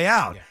on the way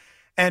out. Yeah.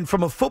 And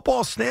from a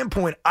football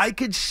standpoint, I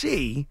could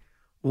see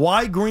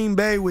why Green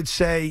Bay would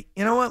say,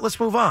 you know what, let's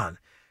move on.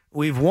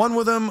 We've won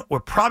with him.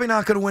 We're probably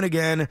not going to win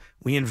again.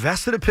 We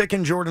invested a pick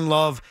in Jordan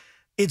Love.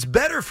 It's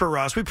better for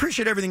us. We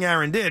appreciate everything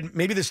Aaron did.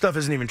 Maybe this stuff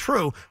isn't even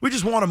true. We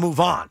just want to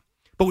move on.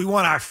 But we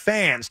want our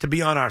fans to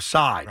be on our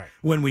side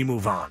when we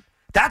move on.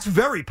 That's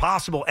very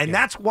possible. And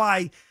that's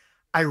why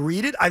I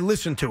read it. I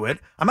listen to it.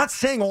 I'm not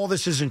saying all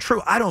this isn't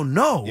true. I don't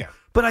know. Yeah.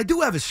 But I do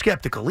have a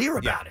skeptical ear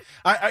about it.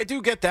 I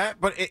do get that.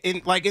 But in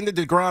the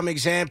DeGrom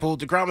example,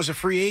 DeGrom was a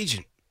free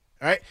agent.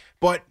 All right,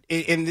 but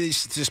in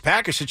this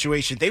Packers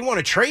situation, they want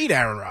to trade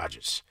Aaron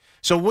Rodgers.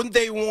 So wouldn't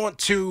they want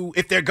to,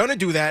 if they're going to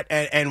do that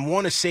and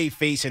want to save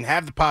face and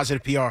have the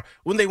positive PR,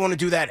 wouldn't they want to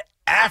do that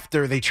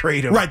after they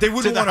trade him They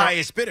wouldn't to the want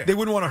highest bidder. They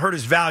wouldn't want to hurt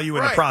his value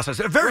in the process.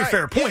 A very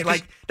fair point.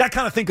 Like, that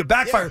kind of thing could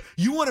backfire.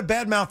 You want to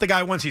badmouth the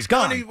guy once he's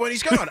gone. When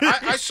he's gone.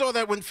 I saw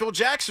that when Phil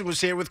Jackson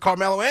was here with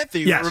Carmelo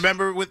Anthony. Yes.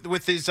 Remember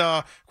with his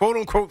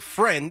quote-unquote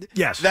friend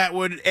that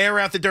would air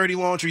out the dirty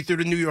laundry through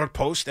the New York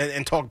Post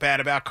and talk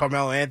bad about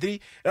Carmelo Anthony.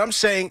 And I'm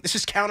saying this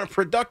is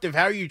counterproductive.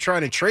 How are you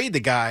trying to trade the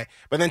guy,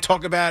 but then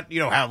talk about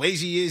how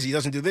lazy he is, he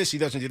doesn't do this, he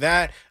doesn't do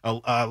that,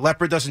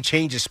 Leopard doesn't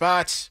change his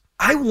spots.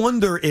 I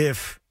wonder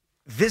if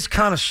this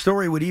kind of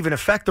story would even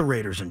affect the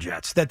Raiders and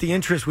Jets, that the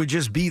interest would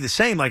just be the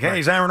same. Like, hey,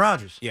 he's Aaron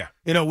Rodgers. Yeah.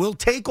 We'll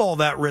take all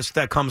that risk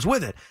that comes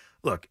with it.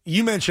 Look,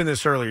 you mentioned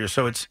this earlier,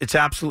 so it's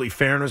absolutely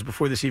fair, and it was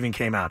before this even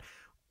came out.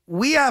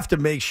 We have to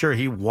make sure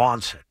he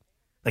wants it.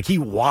 Like, he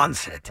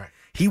wants it. Right.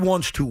 He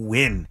wants to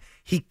win.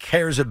 He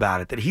cares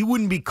about it, that he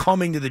wouldn't be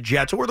coming to the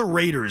Jets or the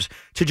Raiders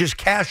to just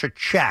cash a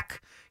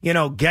check,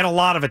 get a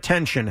lot of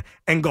attention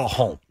and go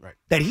home. Right.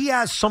 That he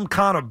has some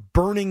kind of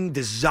burning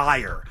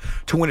desire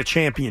to win a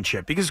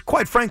championship because,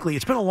 quite frankly,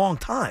 it's been a long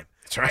time.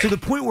 That's right. To the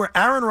point where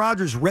Aaron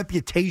Rodgers'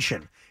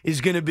 reputation is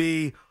going to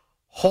be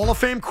Hall of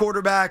Fame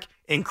quarterback,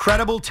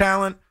 incredible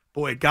talent.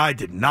 Boy, guy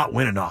did not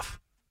win enough.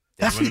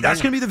 That's going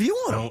to be the view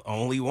on him.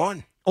 Only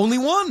one. Only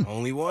one.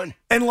 Only one.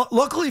 And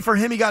luckily for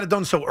him, he got it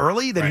done so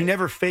early that he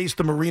never faced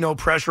the Marino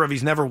pressure of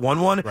he's never won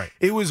one. Right.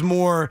 It was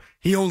more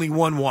he only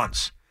won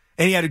once.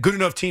 And he had good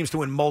enough teams to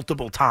win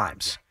multiple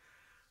times.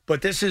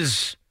 But this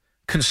is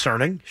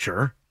concerning,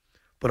 sure,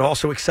 but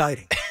also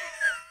exciting.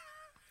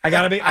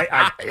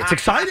 It's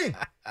exciting.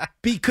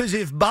 Because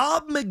if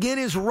Bob McGinn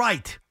is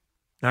right,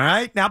 all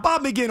right? Now,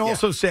 Bob McGinn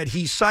also said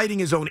he's citing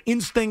his own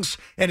instincts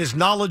and his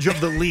knowledge of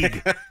the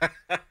league.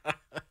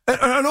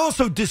 And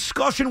also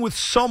discussion with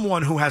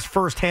someone who has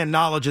firsthand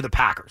knowledge of the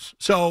Packers.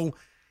 So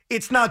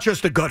it's not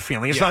just a gut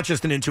feeling. It's not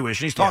just an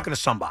intuition. He's talking to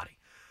somebody.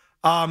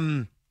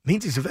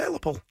 Means he's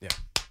available. Yeah.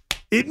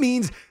 It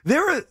means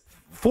there are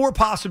 4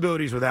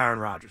 possibilities with Aaron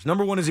Rodgers.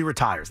 Number 1 is he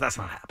retires. That's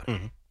not happening.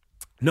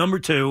 Mm-hmm. Number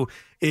 2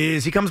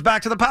 is he comes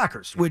back to the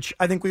Packers, which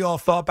I think we all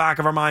thought back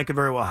of our mind could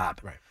very well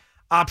happen. Right.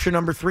 Option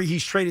number 3,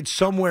 he's traded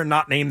somewhere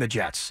not named the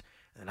Jets.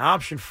 And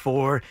option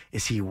 4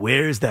 is he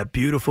wears that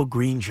beautiful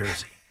green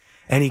jersey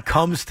and he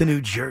comes to New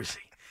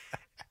Jersey.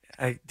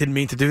 I didn't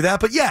mean to do that,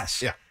 but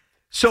yes. Yeah.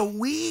 So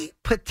we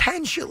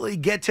potentially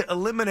get to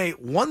eliminate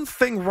one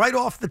thing right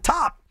off the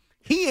top.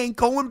 He ain't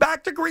going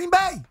back to Green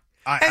Bay.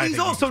 And he's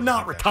also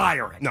not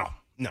retiring. No.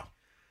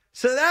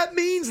 So that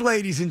means,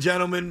 ladies and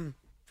gentlemen,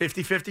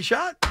 50-50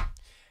 shot. I'm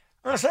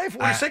going to say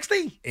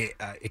 40-60.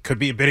 It could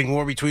be a bidding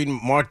war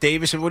between Mark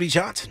Davis and Woody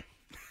Johnson.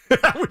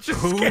 Which is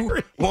Who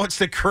scary. wants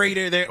to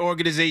crater their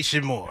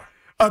organization more?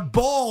 A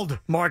bald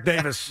Mark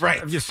Davis. Right.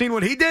 Have you seen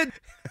what he did?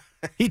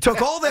 He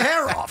took all the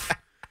hair off.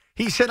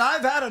 He said,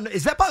 I've had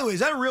by the way, is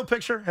that a real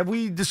picture? Have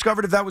we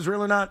discovered if that was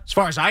real or not? As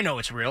far as I know,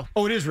 it's real.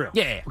 Oh, it is real?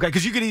 Yeah. Okay,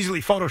 because you could easily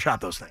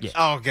Photoshop those things. Yeah.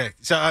 Oh, okay.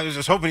 So I was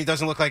just hoping he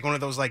doesn't look like one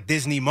of those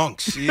Disney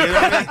monks. You know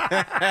what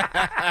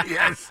I mean?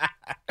 Yes.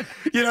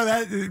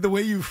 That the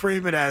way you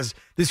frame it as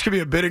this could be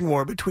a bidding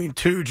war between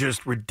 2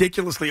 just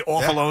ridiculously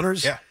awful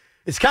owners. Yeah.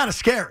 It's kind of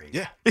scary.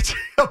 Yeah. It's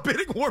a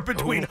bidding war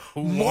between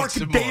Who Mark wants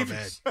some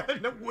Davis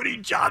and Woody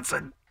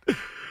Johnson.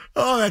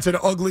 Oh, that's an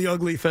ugly,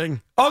 ugly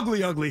thing.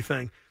 Ugly, ugly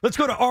thing. Let's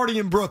go to Artie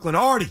in Brooklyn.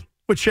 Artie,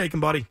 what's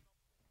shaking, buddy?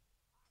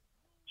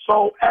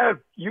 So, Ev,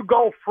 you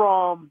go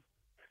from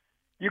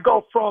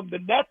the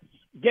Nets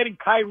getting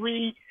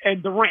Kyrie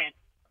and Durant,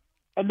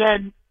 and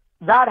then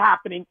that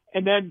happening,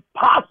 and then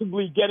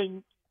possibly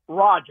getting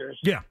Rodgers.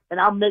 Yeah. And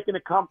I'm making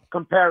a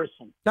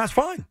comparison. That's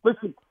fine.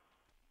 Listen,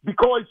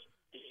 because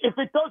if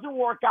it doesn't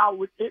work out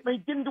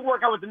it didn't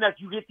work out with the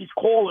Nets, you get these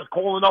callers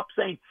calling up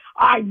saying,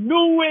 I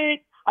knew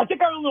it. I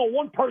think I only know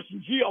one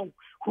person, Gio,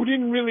 who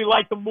didn't really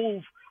like the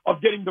move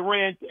of getting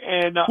Durant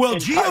and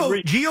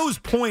Gio's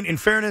point, in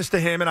fairness to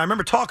him, and I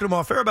remember talking to him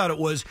off air about it,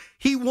 was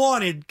he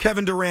wanted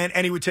Kevin Durant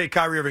and he would take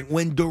Kyrie Irving.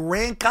 When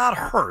Durant got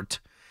hurt,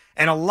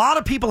 and a lot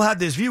of people had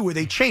this view where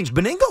they changed.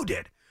 Beningo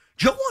did.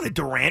 Joe wanted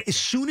Durant. As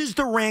soon as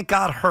Durant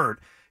got hurt,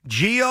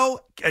 Gio,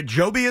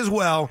 Joby as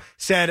well,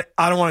 said,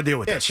 I don't want to deal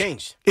with this. It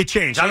changed. It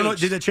changed. I don't know.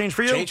 Did that change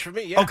for you? Changed for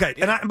me, yeah. Okay.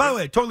 Yeah. And by the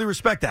way, I totally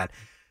respect that.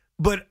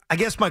 But I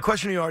guess my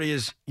question to you, Artie,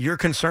 is you're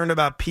concerned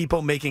about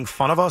people making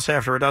fun of us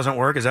after it doesn't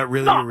work? Is that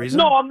really your reason?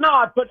 No, I'm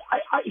not. But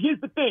here's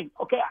the thing,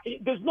 okay?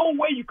 There's no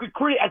way you could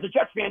as a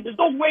Jets fan, there's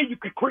no way you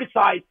could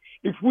criticize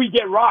if we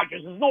get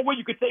Rodgers. There's no way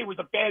you could say it was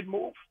a bad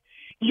move.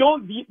 The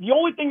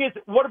only thing is,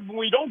 what if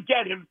we don't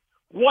get him?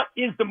 What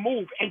is the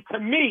move? And to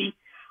me,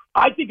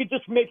 I think it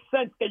just makes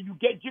sense that you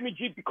get Jimmy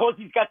G because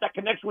he's got that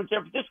connection with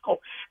San Francisco.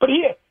 But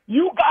here,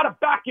 you got to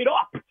back it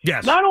up.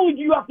 Yes. Not only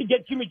do you have to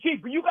get Jimmy G,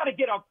 but you got to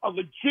get a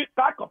legit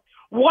backup.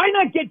 Why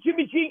not get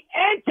Jimmy G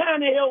and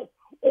Tannehill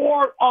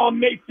or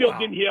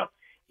Mayfield in here?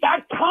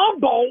 That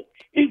combo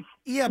is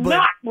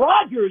not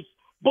Rodgers,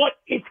 but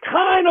it's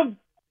kind of.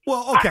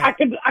 Well, okay. I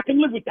can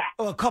live with that.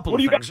 Well, a couple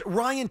of things.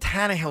 Ryan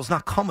Tannehill's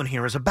not coming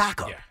here as a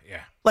backup.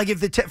 Yeah. Like,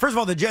 first of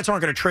all, the Jets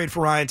aren't going to trade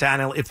for Ryan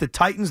Tannehill. If the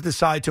Titans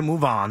decide to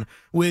move on,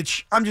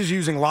 which I'm just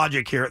using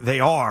logic here, they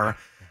are,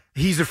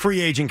 he's a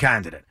free agent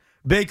candidate.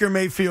 Baker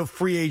Mayfield,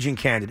 free agent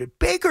candidate.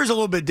 Baker's a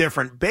little bit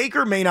different.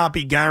 Baker may not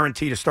be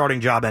guaranteed a starting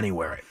job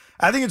anywhere. Right.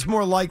 I think it's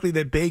more likely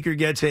that Baker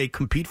gets a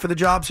compete for the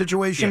job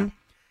situation.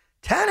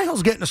 Yeah.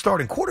 Tannehill's getting a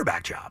starting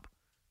quarterback job.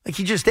 Like,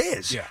 he just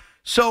is. Yeah.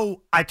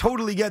 So I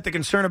totally get the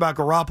concern about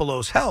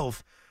Garoppolo's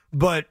health,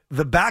 but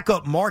the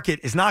backup market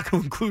is not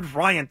going to include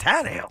Ryan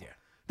Tannehill. Yeah.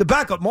 The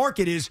backup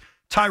market is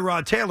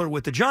Tyrod Taylor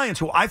with the Giants,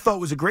 who I thought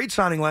was a great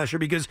signing last year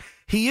because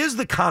he is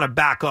the kind of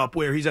backup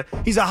where he's a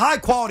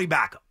high-quality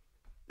backup.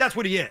 That's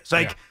what he is.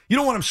 Like, you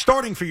don't want him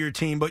starting for your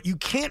team, but you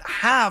can't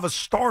have a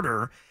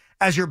starter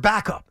as your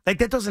backup. Like,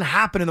 that doesn't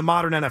happen in the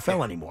modern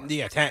NFL anymore.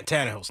 Yeah,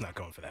 Tannehill's not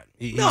going for that.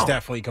 He's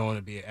definitely going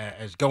to be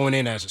going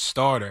in as a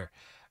starter.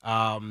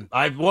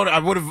 I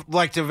would have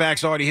liked to have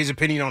asked Artie his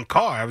opinion on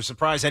Carr. I was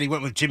surprised that he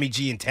went with Jimmy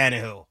G and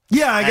Tannehill.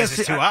 Yeah, I guess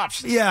his two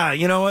options. Yeah,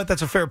 you know what?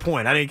 That's a fair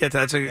point. I didn't get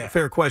that. That's a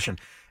fair question.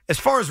 As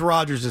far as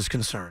Rodgers is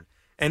concerned,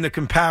 and the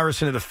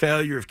comparison of the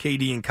failure of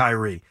KD and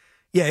Kyrie,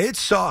 yeah, it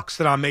sucks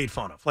that I'm made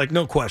fun of. Like,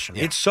 no question.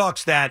 Yeah. It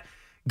sucks that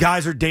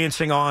guys are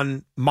dancing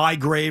on my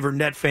grave or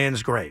net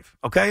fans' grave.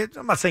 Okay?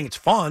 I'm not saying it's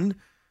fun.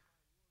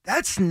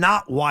 That's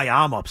not why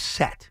I'm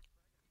upset.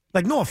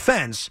 Like, no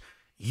offense,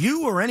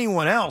 you or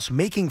anyone else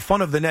making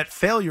fun of the net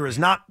failure is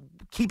not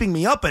keeping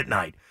me up at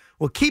night.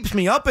 What keeps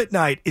me up at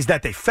night is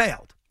that they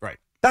failed. Right.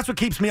 That's what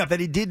keeps me up, that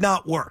it did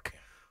not work.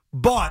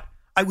 But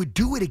I would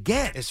do it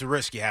again. It's a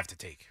risk you have to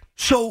take.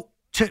 So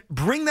to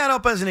bring that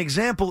up as an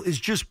example is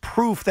just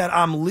proof that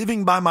I'm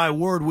living by my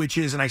word, which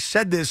is, and I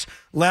said this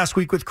last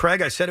week with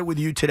Craig, I said it with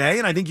you today,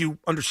 and I think you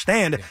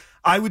understand,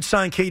 I would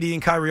sign KD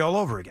and Kyrie all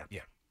over again.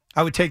 Yeah.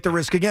 I would take the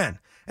risk again.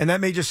 And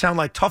that may just sound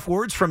like tough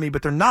words from me,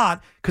 but they're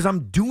not, because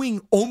I'm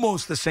doing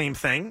almost the same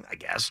thing, I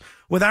guess,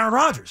 with Aaron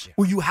Rodgers,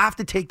 where you have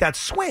to take that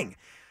swing.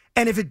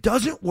 And if it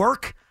doesn't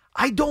work,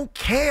 I don't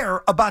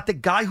care about the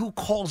guy who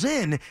calls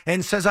in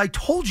and says, I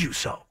told you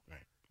so.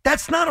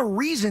 That's not a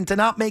reason to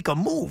not make a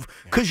move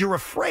because you're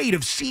afraid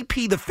of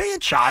CP the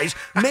franchise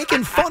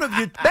making fun of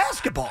your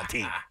basketball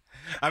team.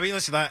 I mean,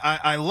 listen,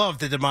 I love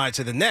the demise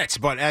of the Nets,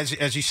 but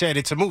as you said,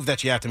 it's a move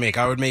that you have to make.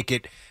 I would make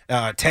it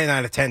 10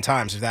 out of 10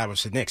 times if that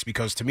was the Knicks,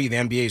 because to me, the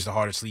NBA is the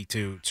hardest league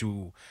to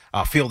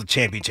field a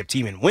championship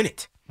team and win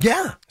it.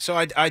 Yeah. So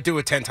I do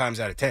it 10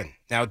 times out of 10.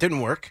 Now, it didn't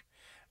work.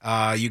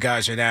 You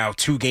guys are now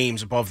 2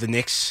 games above the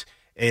Knicks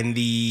in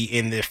the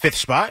 5th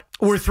spot.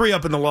 We're 3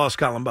 up in the loss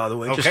column, by the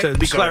way, just to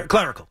be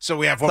clerical. So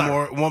we have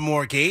one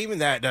more game,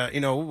 and that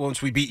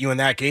once we beat you in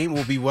that game,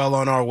 we'll be well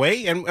on our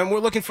way, and we're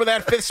looking for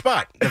that 5th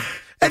spot.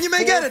 And you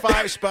may get it.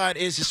 4-5 spot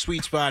is a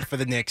sweet spot for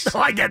the Knicks. Oh,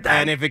 I get that.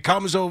 And if it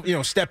comes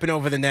over, stepping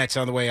over the Nets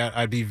on the way,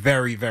 I'd be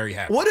very, very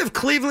happy. What if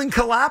Cleveland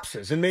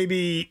collapses and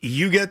maybe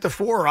you get the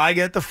 4, or I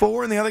get the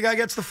 4, and the other guy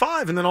gets the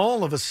 5, and then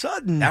all of a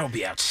sudden, that would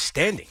be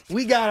outstanding.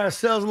 We got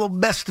ourselves a little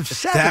best of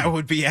 7. That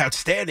would be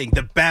outstanding.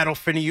 The battle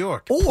for New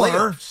York. Or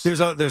playoffs.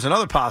 there's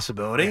another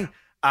possibility.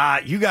 Yeah.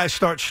 You guys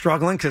start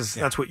struggling because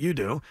that's what you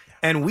do,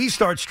 and we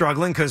start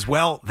struggling because,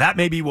 well, that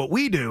may be what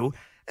we do.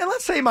 And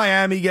let's say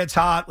Miami gets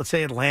hot. Let's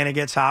say Atlanta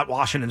gets hot.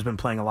 Washington's been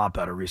playing a lot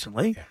better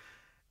recently. Yeah.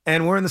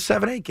 And we're in the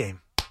 7-8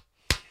 game.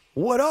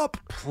 What up?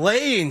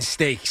 Playing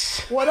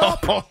stakes. What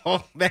up?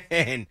 Oh,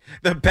 man.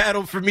 The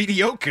battle for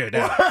mediocre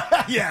now.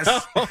 Yes.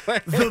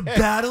 The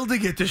battle to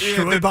get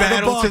destroyed by the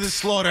battle Bucs. to the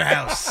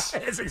slaughterhouse.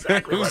 That's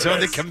exactly Who's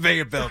on the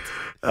conveyor belt.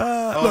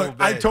 Look,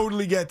 I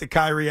totally get the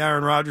Kyrie,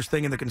 Aaron Rodgers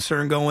thing and the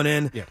concern going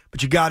in,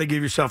 but you got to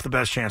give yourself the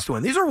best chance to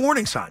win. These are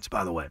warning signs,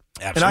 by the way.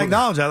 Absolutely. And I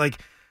acknowledge that. Like,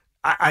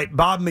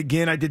 Bob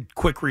McGinn, I did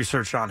quick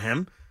research on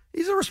him.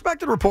 He's a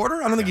respected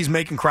reporter. I don't think he's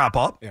making crap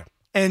up. Yeah.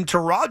 And to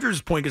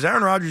Rodgers' point, because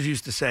Aaron Rodgers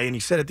used to say, and he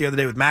said it the other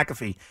day with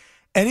McAfee,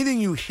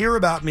 anything you hear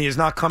about me is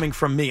not coming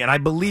from me. And I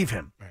believe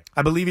him. Right.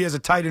 I believe he has a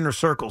tight inner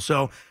circle.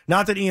 So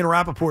not that Ian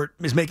Rappaport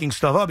is making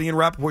stuff up. Ian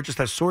Rappaport just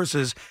has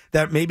sources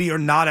that maybe are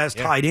not as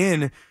tied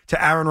in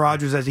to Aaron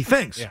Rodgers as he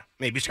thinks. Yeah.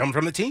 Maybe it's coming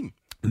from the team.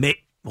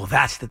 Well,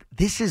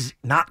 this is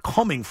not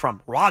coming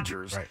from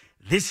Rodgers. Right.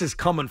 This is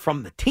coming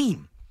from the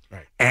team.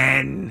 Right.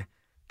 And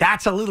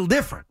that's a little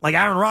different. Like,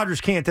 Aaron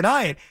Rodgers can't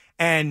deny it.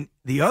 And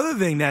the other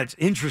thing that's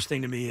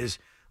interesting to me is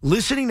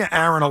listening to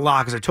Aaron a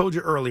lot, because I told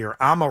you earlier,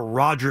 I'm a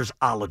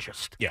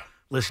Rodgers-ologist. Yeah.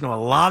 Listen to a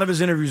lot of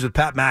his interviews with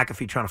Pat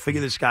McAfee trying to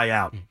figure this guy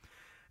out.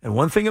 And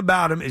one thing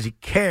about him is he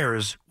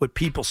cares what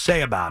people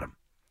say about him.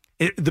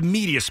 The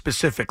media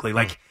specifically.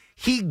 Like,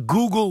 he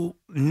Google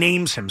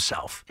names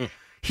himself.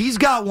 He's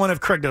got one,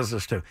 if Craig does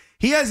this too,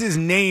 he has his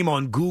name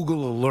on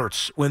Google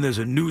Alerts when there's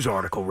a news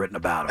article written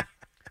about him.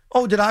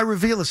 Oh, did I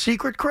reveal a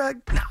secret,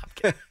 Craig? No, I'm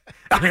kidding.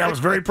 I mean, that was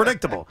very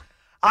predictable.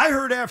 I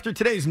heard after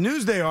today's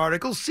Newsday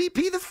article,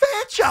 CP the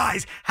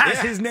franchise has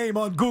his name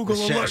on Google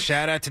Alerts.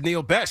 Shout out to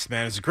Neil Best,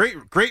 man. It's a great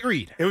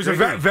read. It was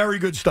very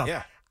good stuff.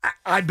 Yeah.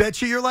 I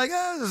bet you're like,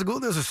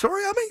 there's a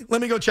story on me? Let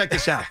me go check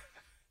this out.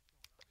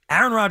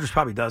 Aaron Rodgers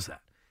probably does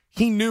that.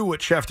 He knew what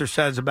Schefter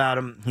says about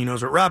him. He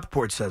knows what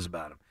Rappaport says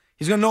about him.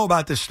 He's going to know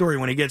about this story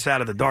when he gets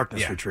out of the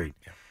darkness retreat.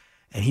 Yeah.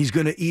 And he's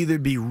going to either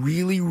be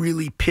really,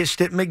 really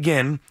pissed at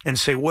McGinn and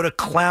say, what a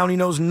clown, he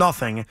knows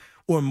nothing,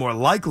 or more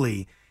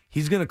likely,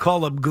 he's going to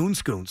call up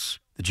Goonscoons,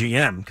 the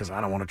GM, because I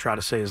don't want to try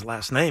to say his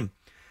last name,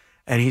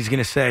 and he's going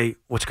to say,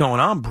 "What's going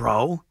on,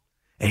 bro?"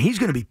 And he's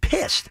going to be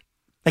pissed.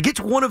 Like,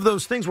 it's one of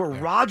those things where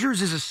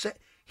Rodgers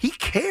he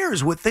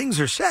cares what things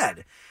are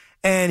said,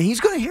 and he's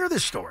going to hear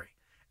this story.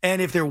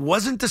 And if there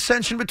wasn't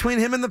dissension between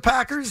him and the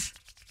Packers,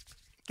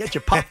 get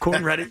your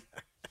popcorn ready.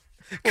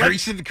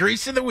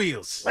 Greasing the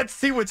wheels. Let's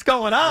see what's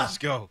going on. Let's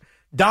go.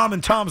 Dom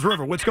and Tom's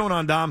River. What's going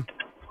on, Dom?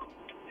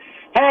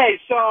 Hey,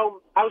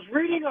 so I was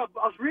reading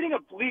a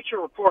Bleacher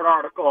Report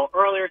article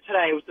earlier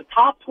today. It was the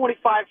top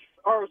 25,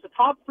 or it was the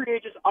top free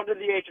agents under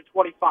the age of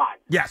 25.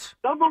 Yes.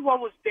 Number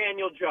one was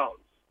Daniel Jones.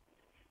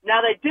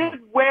 Now, they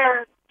did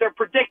where they're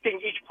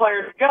predicting each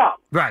player to go.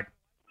 Right.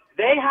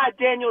 They had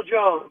Daniel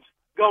Jones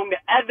going to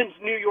Evan's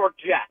New York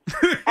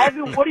Jets.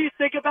 Evan, what do you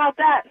think about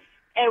that?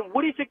 And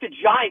what do you think the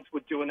Giants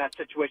would do in that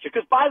situation?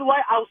 Because, by the way,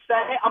 I'll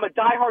say I'm a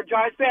diehard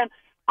Giants fan.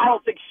 I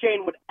don't think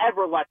Shane would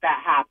ever let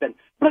that happen.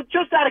 But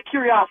just out of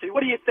curiosity,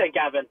 what do you think,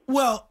 Evan?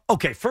 Well,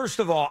 okay, first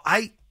of all,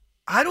 I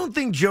don't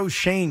think Joe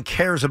Shane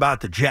cares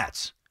about the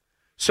Jets.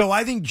 So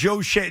I think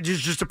Joe Shane,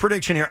 just a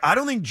prediction here, I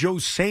don't think Joe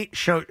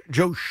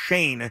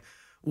Shane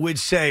would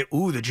say,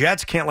 ooh, the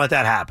Jets can't let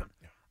that happen.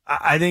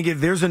 I think if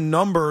there's a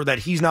number that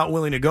he's not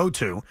willing to go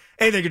to,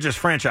 they could just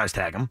franchise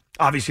tag him.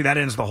 Obviously, that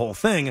ends the whole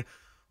thing.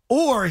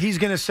 Or he's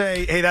going to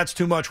say, hey, that's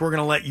too much, we're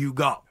going to let you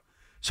go.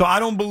 So I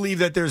don't believe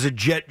that there's a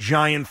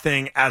Jet-Giant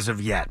thing as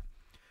of yet.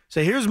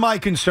 So here's my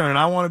concern, and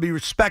I want to be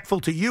respectful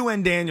to you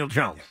and Daniel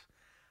Jones.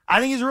 I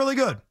think he's really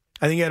good.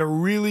 I think he had a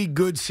really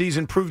good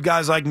season, proved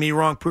guys like me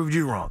wrong, proved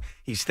you wrong.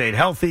 He stayed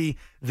healthy.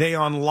 They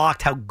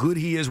unlocked how good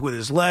he is with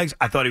his legs.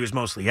 I thought he was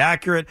mostly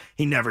accurate.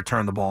 He never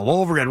turned the ball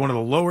over. He had one of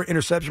the lower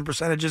interception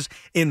percentages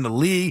in the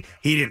league.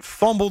 He didn't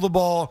fumble the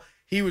ball.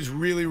 He was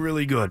really,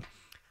 really good.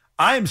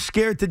 I am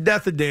scared to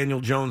death of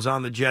Daniel Jones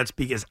on the Jets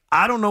because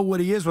I don't know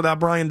what he is without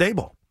Brian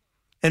Daboll.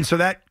 And so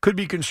that could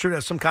be construed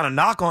as some kind of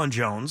knock on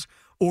Jones,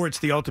 or it's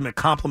the ultimate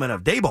compliment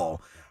of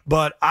Daboll.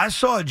 But I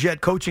saw a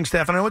Jet coaching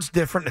staff, and I know it's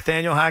different.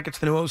 Nathaniel Hackett's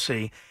the new OC.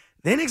 They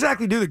didn't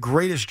exactly do the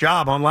greatest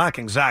job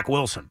unlocking Zach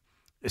Wilson.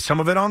 Is some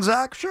of it on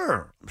Zach?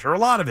 Sure. I'm sure a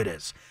lot of it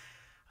is.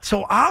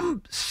 So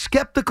I'm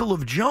skeptical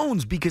of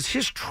Jones because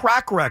his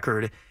track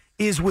record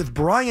is with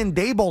Brian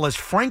Daboll as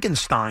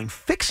Frankenstein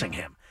fixing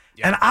him.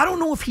 Yeah. And I don't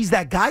know if he's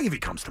that guy if he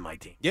comes to my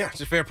team. Yeah, it's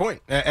a fair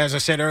point. As I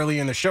said earlier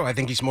in the show, I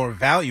think he's more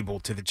valuable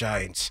to the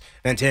Giants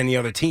than to any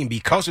other team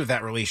because of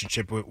that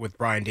relationship with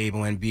Brian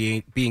Daboll and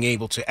being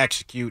able to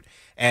execute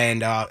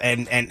and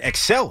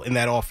excel in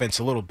that offense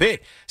a little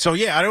bit. So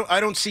yeah, I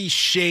don't see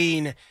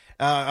Shane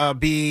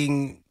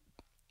being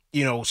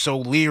so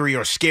leery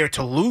or scared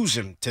to lose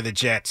him to the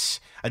Jets.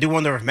 I do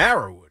wonder if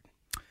Mara would.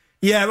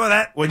 Yeah,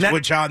 well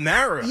would John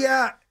Mara?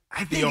 Yeah,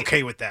 I think be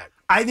okay with that.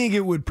 I think it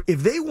would,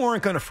 if they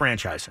weren't going to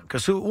franchise him,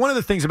 because one of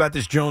the things about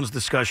this Jones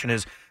discussion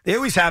is they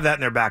always have that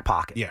in their back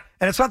pocket. Yeah.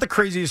 And it's not the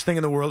craziest thing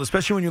in the world,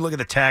 especially when you look at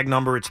the tag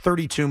number. It's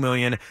 $32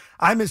 million.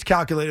 I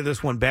miscalculated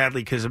this one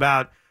badly because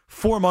about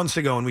 4 months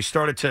ago when we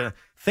started to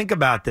think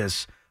about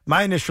this,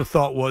 my initial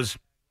thought was,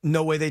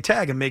 no way they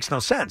tag him. Makes no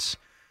sense.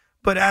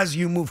 But as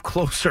you move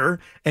closer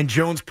and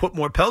Jones put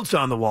more pelts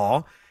on the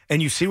wall and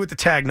you see what the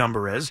tag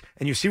number is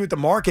and you see what the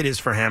market is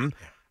for him,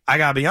 I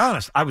got to be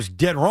honest, I was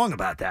dead wrong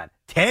about that.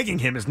 Tagging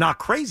him is not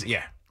crazy.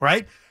 Yeah.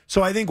 Right?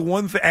 So I think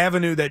one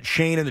avenue that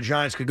Shane and the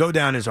Giants could go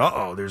down is,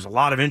 there's a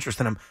lot of interest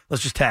in him.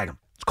 Let's just tag him.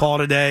 Let's call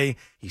it a day.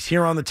 He's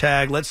here on the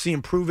tag. Let's see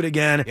him prove it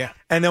again. Yeah.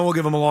 And then we'll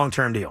give him a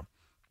long-term deal.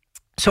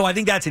 So I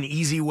think that's an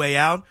easy way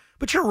out.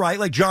 But you're right.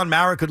 Like John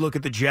Mara could look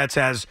at the Jets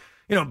as,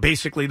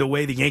 basically the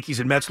way the Yankees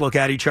and Mets look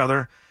at each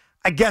other.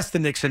 I guess the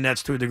Knicks and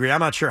Nets to a degree.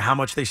 I'm not sure how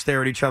much they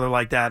stare at each other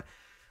like that.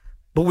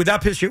 But would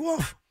that piss you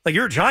off? Like,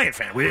 you're a Giant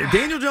fan.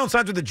 Daniel Jones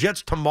signs with the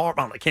Jets tomorrow.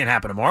 Well, it can't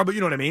happen tomorrow, but you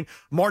know what I mean.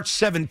 March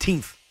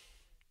 17th.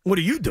 What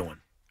are you doing?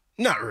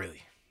 Not really.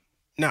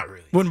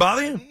 Wouldn't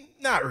bother you?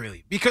 Not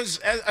really. Because,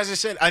 as I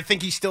said, I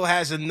think he still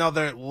has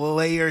another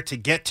layer to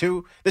get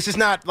to. This is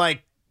not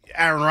like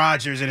Aaron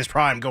Rodgers in his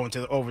prime going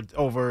to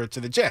over to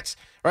the Jets,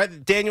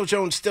 right? Daniel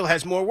Jones still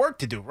has more work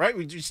to do, right?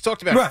 We just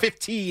talked about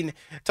 15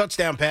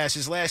 touchdown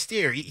passes last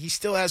year. He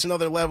still has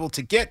another level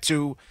to get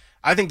to.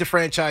 I think the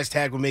franchise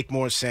tag would make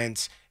more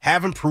sense.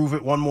 Have him prove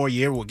it one more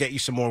year. We'll get you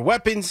some more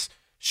weapons.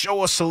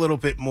 Show us a little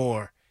bit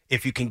more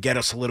if you can get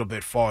us a little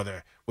bit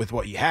farther with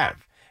what you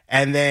have.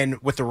 And then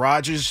with the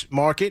Rodgers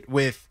market,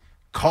 with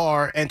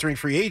Carr entering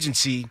free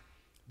agency,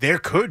 there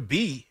could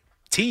be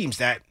teams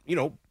that,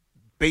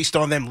 based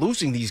on them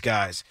losing these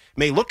guys,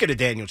 may look at a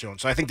Daniel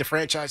Jones. So I think the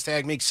franchise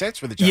tag makes sense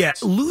for the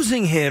Giants. Yeah,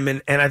 losing him,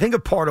 and I think a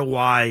part of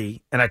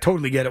why, and I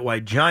totally get it, why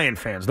Giant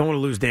fans don't want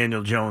to lose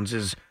Daniel Jones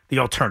is the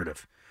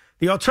alternative.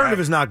 The alternative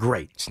is not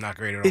great. It's not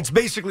great at all. It's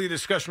basically a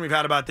discussion we've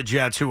had about the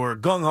Jets, who are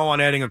gung-ho on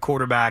adding a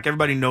quarterback.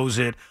 Everybody knows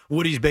it.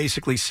 Woody's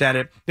basically said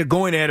it. They're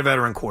going to add a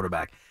veteran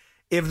quarterback.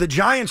 If the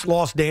Giants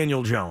lost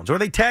Daniel Jones, or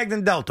they tagged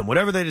and dealt him,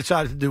 whatever they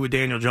decided to do with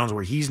Daniel Jones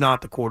where he's not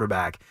the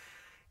quarterback,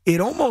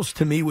 it almost,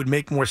 to me, would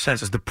make more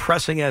sense, as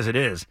depressing as it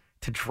is,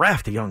 to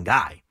draft a young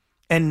guy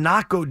and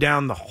not go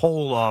down the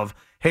hole of,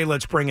 hey,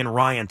 let's bring in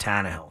Ryan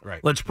Tannehill. Right.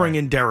 Let's bring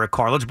in Derek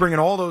Carr. Let's bring in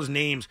all those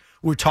names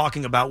we're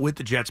talking about with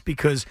the Jets,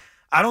 because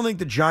I don't think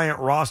the Giant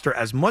roster,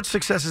 as much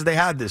success as they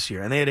had this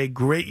year, and they had a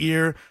great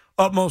year,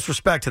 utmost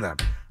respect to them,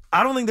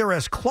 I don't think they're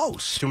as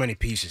close. Too many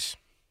pieces.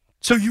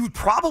 So you would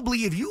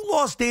probably, if you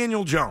lost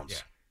Daniel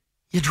Jones,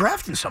 you're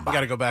drafting somebody. You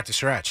got to go back to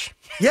scratch.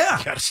 Yeah.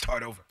 You got to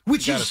start over.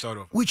 Which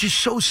is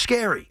so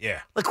scary.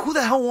 Yeah. Like, who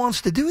the hell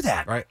wants to do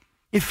that? Right.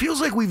 It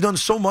feels like we've done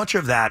so much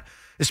of that,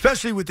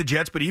 especially with the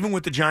Jets, but even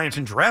with the Giants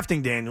and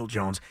drafting Daniel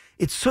Jones.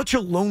 It's such a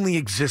lonely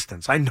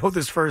existence. I know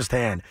this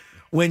firsthand.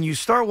 When you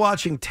start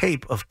watching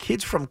tape of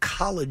kids from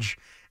college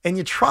and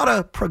you try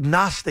to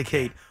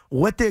prognosticate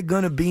what they're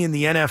going to be in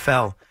the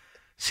NFL,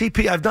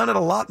 CP, I've done it a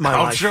lot in my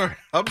life.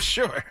 I'm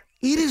sure.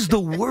 It is the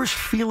worst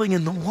feeling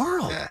in the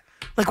world. Yeah.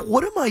 Like,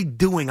 what am I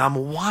doing?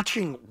 I'm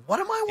watching. What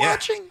am I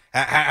watching?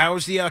 How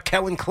was the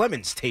Kellen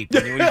Clemens tape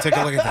when you took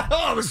a look at that?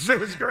 Oh, it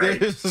was great.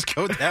 Just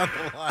go down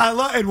the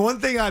line. And one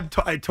thing I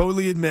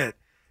totally admit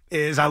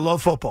is I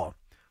love football,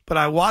 but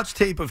I watch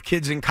tape of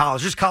kids in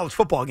college, just college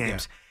football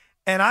games,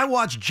 and I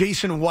watch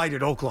Jason White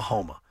at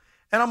Oklahoma,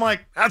 and I'm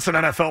like, that's an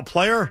NFL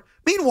player.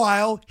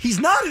 Meanwhile, he's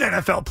not an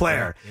NFL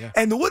player. Yeah.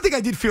 And the one thing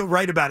I did feel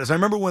right about is I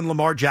remember when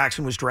Lamar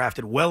Jackson was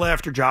drafted well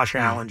after Josh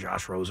Allen,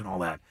 Josh Rosen, all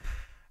that.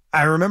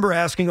 I remember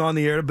asking on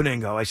the air to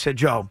Beningo, I said,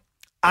 Joe,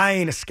 I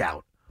ain't a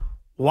scout.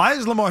 Why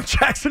is Lamar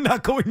Jackson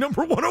not going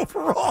number 1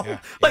 overall?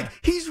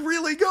 He's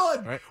really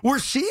good. Right. We're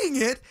seeing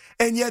it,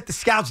 and yet the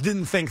scouts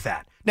didn't think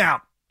that.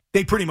 Now,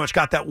 they pretty much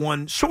got that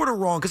one sort of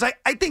wrong, because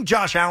I think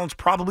Josh Allen's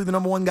probably the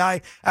number 1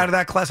 guy out of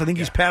that class. I think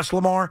he's past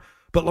Lamar,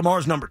 but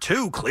Lamar's number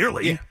 2,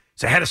 clearly. Yeah.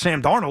 He's ahead of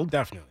Sam Darnold.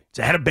 Definitely. He's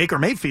ahead of Baker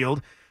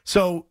Mayfield.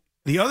 So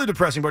the other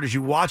depressing part is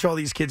you watch all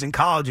these kids in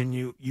college, and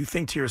you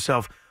think to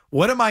yourself,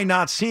 what am I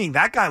not seeing?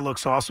 That guy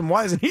looks awesome.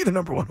 Why isn't he the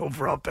number 1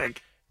 overall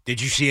pick?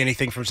 Did you see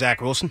anything from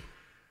Zach Wilson?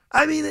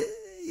 I mean,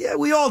 yeah,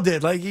 we all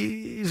did. Like,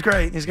 he's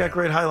great. He's got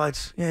great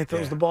highlights. Yeah, he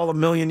throws the ball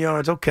 1,000,000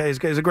 yards. Okay,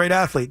 he's a great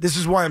athlete. This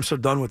is why I'm so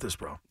done with this,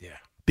 bro. Yeah.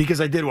 Because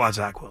I did watch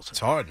Zach Wilson. It's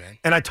hard, man.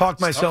 And I talked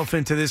myself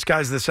into this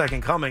guy's the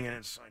second coming, and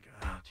it's like,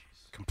 oh,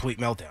 jeez. Complete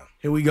meltdown.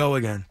 Here we go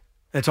again.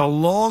 It's a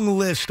long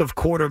list of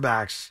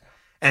quarterbacks.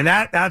 And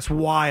that's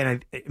why,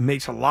 and it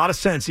makes a lot of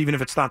sense, even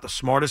if it's not the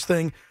smartest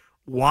thing,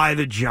 why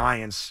the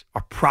Giants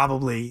are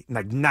probably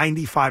like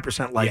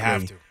 95%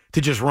 likely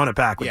to just run it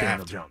back with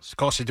Daniel Jones. It's the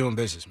cost of doing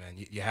business, man.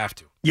 You have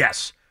to.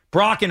 Yes.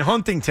 Brock in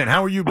Huntington.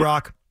 How are you,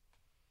 Brock?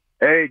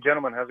 Hey,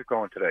 gentlemen. How's it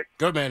going today?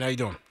 Good, man. How you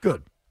doing?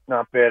 Good.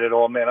 Not bad at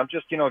all, man. I'm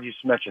just, you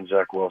just mentioned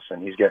Zach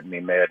Wilson. He's getting me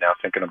mad now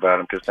thinking about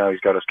him because now he's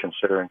got us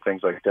considering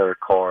things like Derek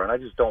Carr, and I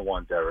just don't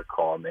want Derek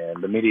Carr,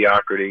 man. The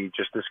mediocrity,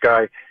 just this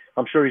guy,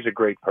 I'm sure he's a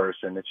great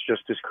person. It's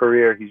just his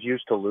career. He's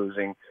used to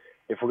losing.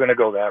 If we're going to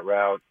go that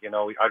route,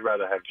 I'd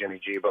rather have Jimmy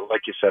G. But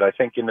like you said, I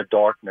think in the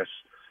darkness,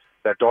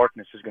 that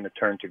darkness is going to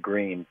turn to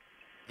green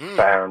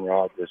for Aaron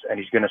Rodgers, and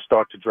he's going to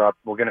start to drop.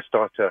 We're going to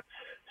start to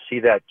see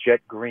that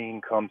jet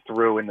green come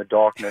through in the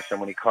darkness, and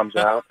when he comes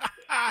out,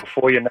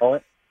 before you know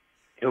it,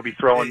 he'll be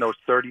throwing those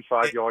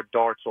 35-yard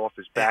darts off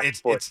his back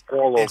foot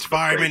all over. It's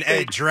Fireman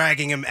Ed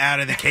dragging him out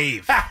of the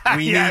cave.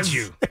 We need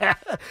you.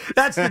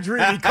 That's the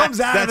dream. He comes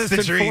out of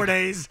this in 4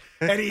 days,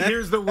 and he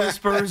hears the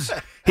whispers.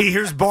 He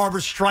hears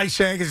Barbara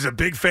Streisand because he's a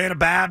big fan of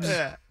Babs.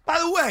 Yeah. By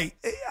the way,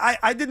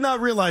 I did not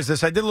realize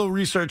this. I did a little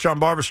research on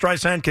Barbara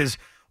Streisand because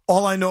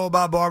all I know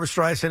about Barbara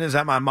Streisand is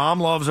that my mom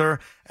loves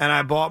her, and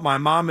I bought my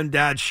mom and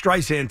dad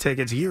Streisand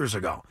tickets years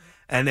ago,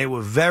 and they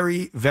were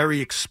very, very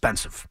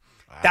expensive.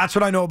 That's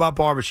what I know about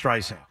Barbara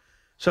Streisand.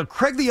 So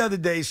Craig the other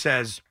day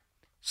says,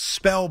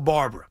 spell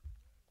Barbara.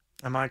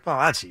 I'm like, oh,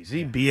 that's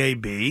easy.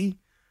 Barbara.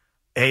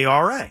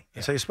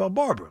 That's how you spell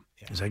Barbara.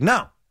 Yeah. He's like,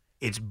 no,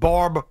 it's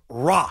Barbara.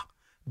 Barbra.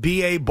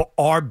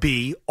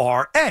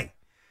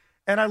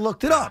 And I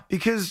looked it up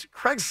because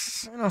Craig,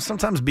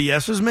 sometimes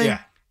BS's me. Yeah.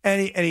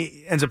 And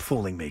he ends up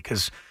fooling me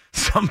because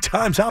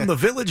sometimes I'm the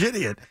village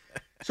idiot.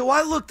 So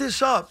I looked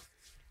this up,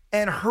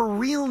 and her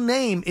real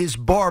name is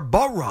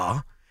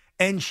Barbara.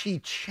 And she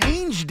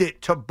changed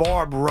it to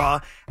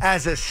Barbara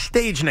as a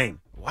stage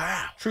name.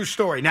 Wow. True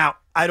story. Now,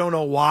 I don't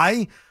know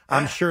why.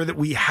 I'm sure that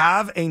we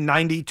have a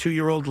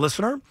 92-year-old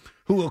listener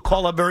who will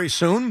call up very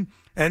soon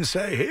and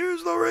say,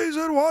 here's the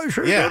reason why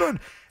she did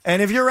it.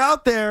 And if you're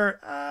out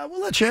there,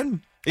 we'll let you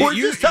in. Or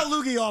just tell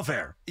Loogie off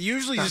air.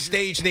 Usually the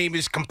stage name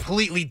is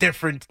completely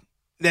different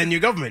than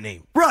your government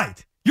name.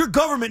 Right. Your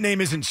government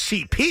name isn't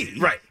CP.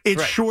 Right.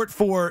 It's short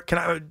for, can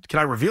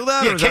I reveal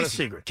that? Yeah, or is Casey. that a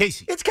secret?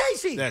 Casey. It's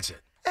Casey. That's it.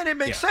 And it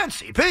makes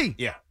sense, CP.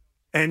 Yeah.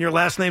 And your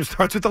last name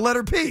starts with the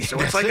letter P. So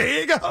it's like,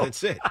 there you go.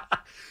 That's it.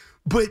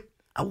 But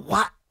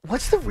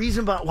what's the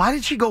reason about, why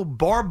did she go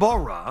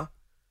Barbara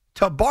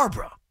to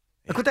Barbara?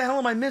 Like, what the hell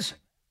am I missing?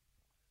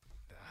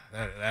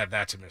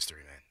 That's a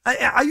mystery, man.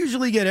 I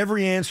usually get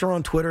every answer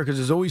on Twitter because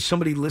there's always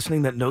somebody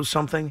listening that knows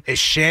something. Is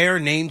Cher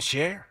named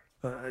Cher?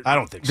 I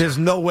don't think so. There's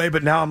no way,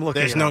 but now I'm looking.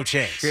 There's no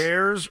chance.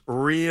 Cher's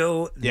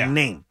real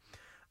name.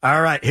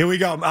 All right, here we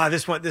go.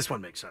 This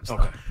one makes sense.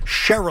 Okay.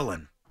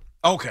 Sherilyn.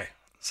 Okay.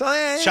 So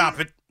chop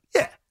it.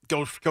 Yeah.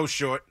 Go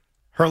short.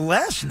 Her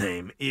last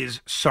name is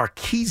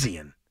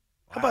Sarkeesian. Wow.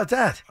 How about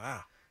that?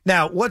 Wow.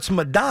 Now, what's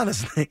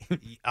Madonna's name?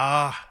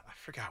 I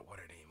forgot what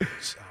her name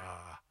is.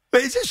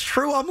 But is this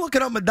true? I'm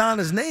looking up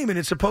Madonna's name, and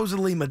it's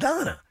supposedly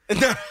Madonna.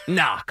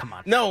 Nah, come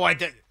on. No, I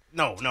did.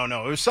 No.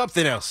 It was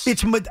something else.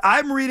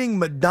 I'm reading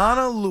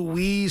Madonna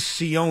Louise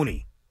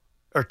Cioni.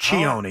 Or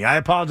Cioni. I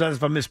apologize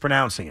if I'm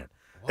mispronouncing it.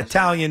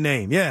 Italian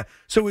name, yeah.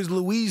 So is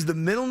Louise the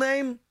middle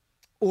name?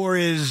 Or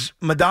is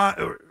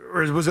Madonna,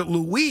 or was it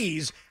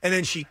Louise, and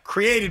then she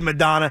created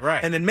Madonna,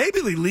 and then maybe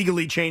they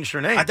legally changed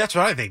her name? That's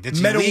what I think. That's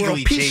Meta legally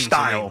World Peace changed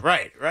style. the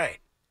name. Right.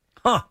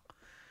 Huh.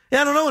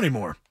 Yeah, I don't know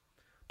anymore.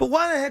 But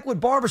why the heck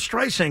would Barbara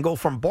Streisand go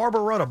from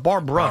Barbara to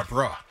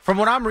Barbara? From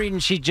what I'm reading,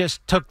 she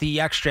just took the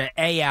extra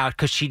A out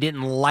because she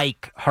didn't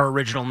like her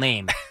original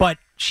name. But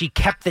she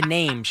kept the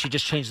name. She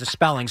just changed the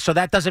spelling. So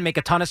that doesn't make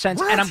a ton of sense.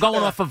 What? And I'm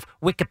going off of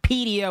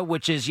Wikipedia,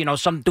 which is,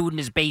 some dude in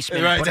his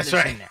basement. Right, put that's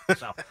this right. in there,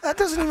 so. That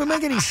doesn't even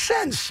make any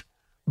sense.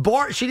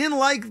 She didn't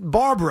like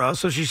Barbara,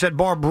 so she said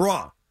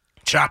Barbara.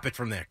 Chop it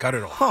from there. Cut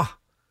it off. Huh.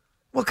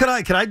 Well, could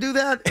I do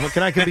that? Well,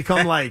 can I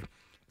become like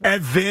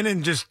Evan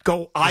and just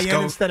go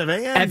IN instead of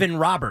AN? Evan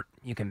Robert,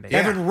 you can be. Yeah.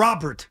 Evan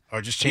Robert.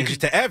 Or just change it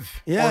to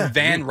Ev. Yeah. Or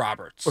Van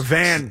Roberts. Or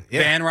Van.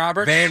 Yeah. Van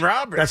Roberts. Van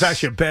Roberts. That's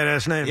actually a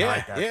badass name. Yeah, I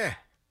like that. yeah.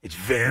 It's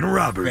Van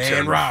Roberts.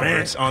 Van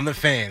Roberts on the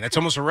Fan. That's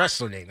almost a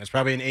wrestler name. That's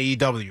probably an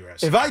AEW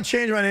wrestler. If I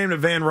change my name to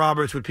Van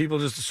Roberts, would people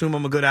just assume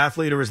I'm a good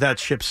athlete, or is that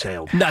ship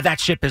sailed? No, that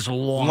ship is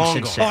long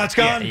since sailed. Oh, it's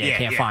gone? Yeah,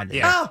 can't find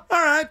it. Oh,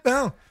 all right.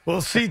 Well,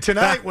 we'll see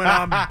tonight when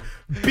I'm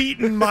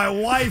beating my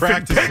wife in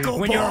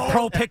pickleball. When you're a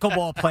pro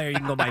pickleball player, you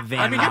can go by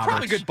Van You're Roberts.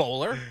 probably a good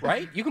bowler,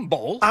 right? You can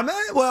bowl.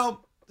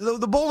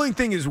 The bowling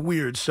thing is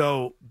weird.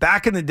 So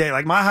back in the day,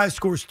 like my high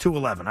score is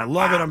 211. I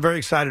love it. I'm very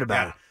excited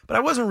about it. But I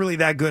wasn't really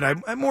that good.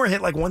 I more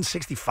hit like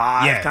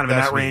 165, kind of in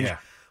that range.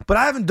 But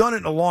I haven't done it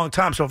in a long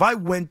time. So if I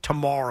went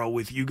tomorrow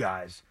with you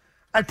guys,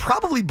 I'd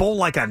probably bowl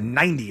like a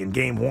 90 in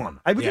game one.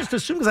 I would just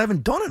assume because I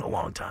haven't done it in a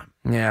long time.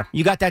 Yeah.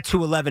 You got that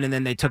 211, and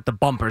then they took the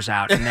bumpers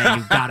out, and then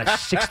you got a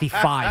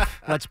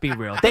 65. Let's be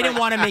real. They didn't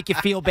want to make you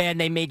feel bad, and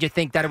they made you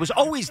think that it was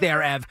always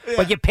there, Ev.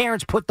 But your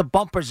parents put the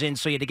bumpers in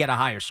so you had to get a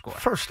higher score.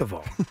 First of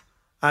all,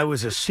 I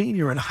was a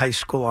senior in high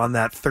school on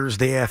that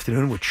Thursday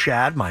afternoon with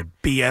Chad, my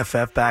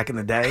BFF back in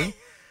the day.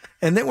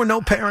 And there were no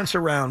parents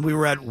around. We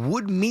were at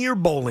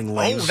Woodmere Bowling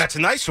Lanes. Oh, that's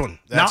a nice one.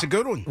 That's a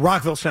good one.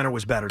 Rockville Center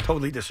was better.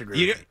 Totally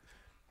disagree with you.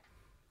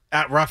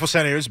 At Rockville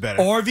Center is better.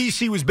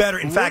 RVC was better.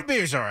 In fact,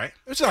 Woodmere's all right.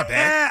 It's not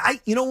bad.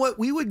 You know what?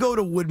 We would go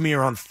to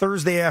Woodmere on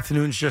Thursday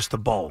afternoons just to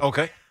bowl.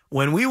 Okay.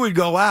 When we would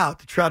go out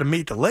to try to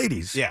meet the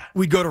ladies,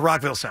 we'd go to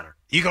Rockville Center.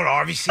 You go to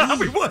RVC?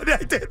 We would. I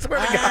did.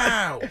 Swear to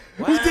God.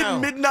 We did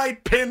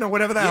midnight pin or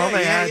whatever the hell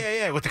they had.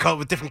 Yeah. With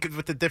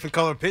the different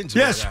color pins.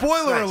 Yeah.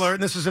 Spoiler alert.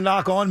 And this is a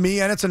knock on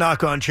me, and it's a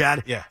knock on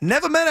Chad. Yeah.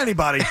 Never met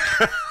anybody.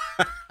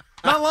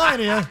 Not lying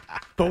to you,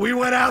 but we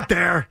went out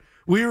there.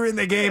 We were in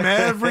the game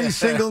every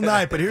single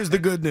night. But here's the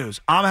good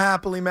news. I'm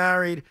happily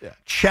married. Yeah.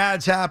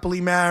 Chad's happily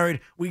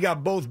married. We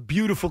got both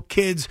beautiful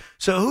kids.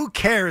 So who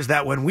cares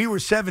that when we were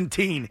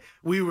 17,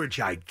 we were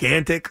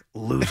gigantic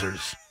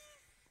losers?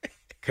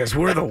 Because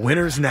we're the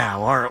winners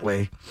now, aren't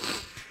we?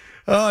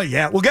 Oh,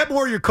 yeah. We'll get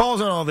more of your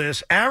calls on all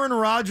this. Aaron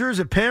Rodgers,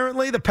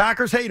 apparently the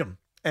Packers hate him,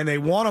 and they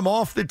want him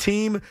off the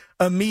team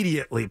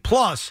immediately.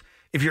 Plus,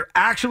 if you're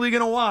actually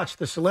going to watch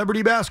the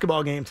celebrity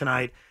basketball game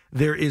tonight,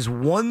 there is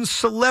one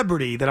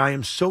celebrity that I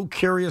am so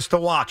curious to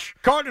watch.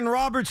 Carton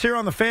Roberts here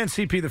on the Fan,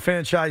 CP, the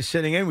franchise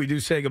sitting in. We do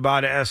say goodbye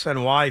to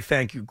SNY.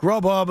 Thank you,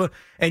 Grubhub.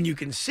 And you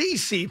can see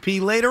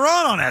CP later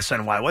on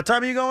SNY. What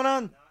time are you going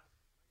on?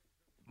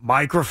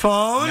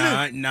 Microphone.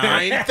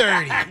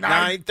 9:30.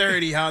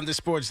 9:30 Honda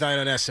Sports Night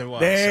on SNY.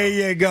 There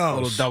you go. A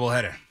little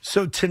doubleheader.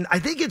 So I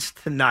think it's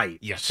tonight.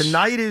 Yes.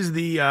 Tonight is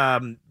the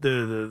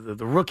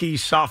rookie,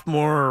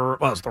 sophomore,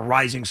 it's the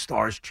Rising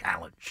Stars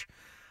Challenge.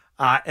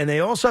 And they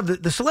also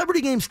have the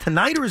celebrity games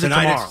tonight, or is it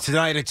tomorrow?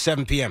 Tonight at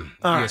 7 p.m.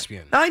 ESPN.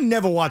 Right. I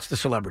never watched the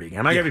celebrity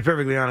game. I got to be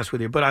perfectly honest with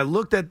you. But I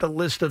looked at the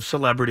list of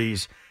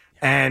celebrities,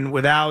 and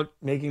without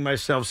making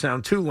myself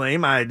sound too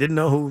lame, I didn't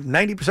know who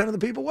 90% of the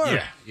people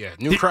were. Yeah.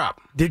 New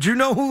crop. Did you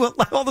know who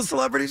all the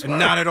celebrities were?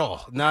 Not at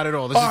all.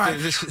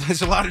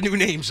 There's a lot of new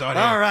names on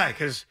here. All right,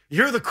 because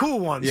you're the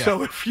cool one. Yeah.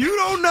 So if you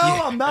don't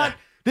know, I'm not.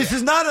 This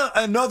is not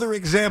another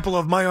example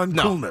of my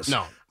uncoolness.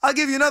 No. I'll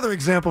give you another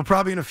example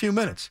probably in a few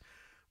minutes.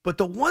 But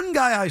the one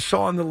guy I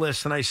saw on the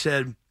list, and I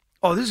said,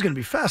 oh, this is going to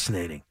be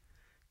fascinating.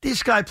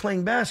 This guy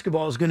playing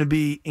basketball is going to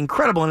be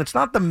incredible. And it's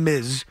not The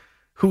Miz,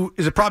 who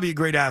is probably a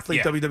great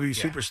athlete, WWE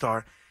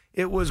superstar.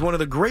 It was one of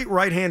the great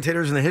right-hand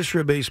hitters in the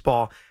history of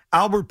baseball,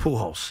 Albert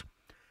Pujols.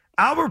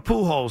 Albert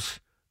Pujols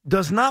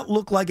does not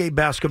look like a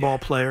basketball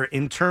player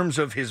in terms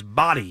of his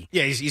body.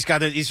 Yeah,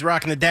 he's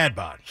rocking the dad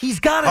bod.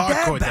 He's got a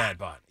hardcore dad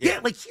bod. Yeah,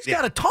 like he's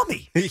got a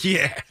tummy.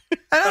 Yeah.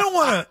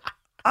 And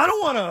I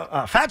don't want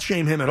to fat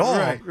shame him at all.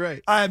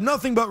 Right. I have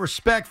nothing but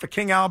respect for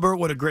King Albert.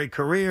 What a great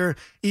career.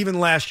 Even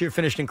last year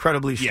finished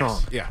incredibly strong.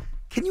 Yes, yeah.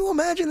 Can you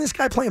imagine this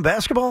guy playing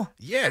basketball?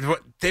 Yeah,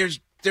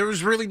 there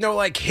was really no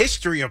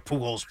history of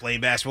Pujols playing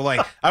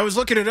basketball. I was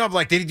looking it up.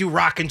 Did he do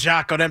Rock and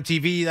Jock on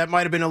MTV? That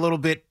might have been a little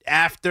bit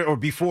after or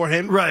before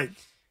him. Right.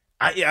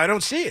 I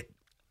don't see it.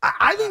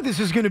 I think this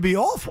is going to be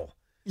awful.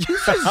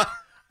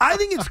 I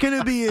think it's going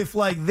to be if,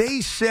 like,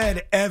 they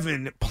said,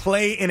 Evan,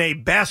 play in a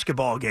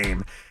basketball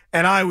game,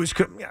 and I was,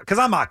 because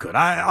I'm not good.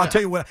 I'll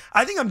tell you what,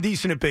 I think I'm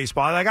decent at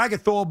baseball. Like, I can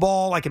throw a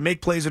ball, I can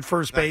make plays at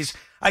first base.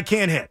 I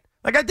can't hit.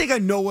 Like, I think I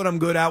know what I'm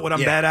good at, what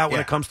I'm bad at when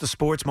it comes to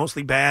sports,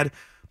 mostly bad.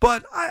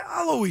 But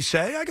I'll always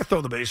say I can throw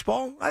the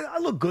baseball. I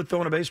look good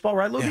throwing a baseball,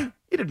 right, Lugie?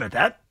 You'd admit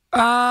that.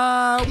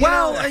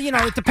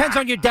 It depends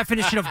on your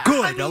definition of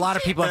good. A lot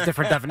of people have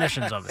different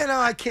definitions of it.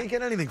 I can't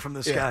get anything from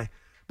this guy.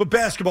 But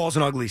basketball is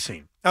an ugly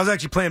scene. I was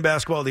actually playing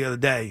basketball the other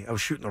day. I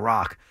was shooting the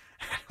rock.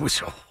 It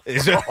was oh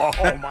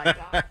my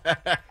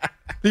God.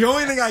 The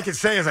only thing I could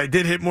say is I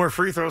did hit more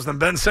free throws than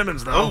Ben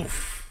Simmons, though.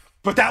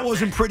 But that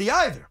wasn't pretty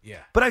either. Yeah.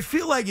 But I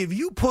feel like if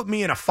you put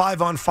me in a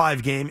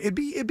 5-on-5 game, it'd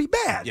be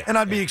bad. And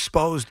I'd be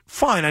exposed.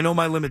 Fine, I know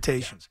my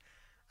limitations.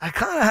 I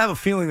kind of have a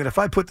feeling that if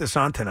I put this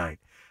on tonight,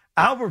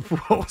 Albert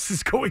Pujols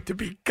is going to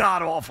be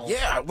god-awful.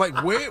 Yeah, like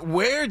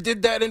where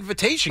did that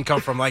invitation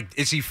come from? Like,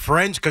 is he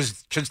friends?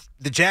 Because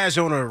the Jazz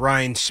owner,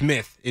 Ryan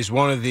Smith, is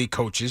one of the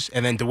coaches,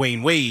 and then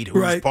Dwayne Wade,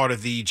 who is part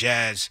of the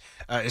Jazz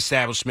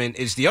establishment,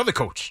 is the other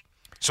coach.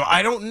 So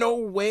I don't know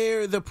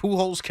where the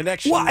Pujols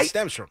connection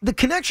stems from. The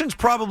connection's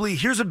probably,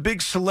 here's a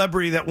big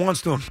celebrity that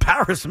wants to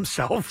embarrass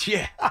himself.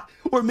 Yeah.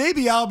 Or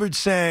maybe Albert's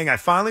saying, I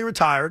finally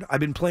retired.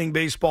 I've been playing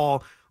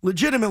baseball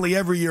legitimately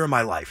every year of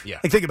my life. Yeah.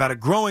 Like, think about it.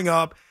 Growing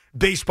up,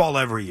 baseball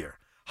every year.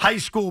 High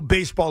school,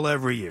 baseball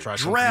every year.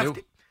 Draft.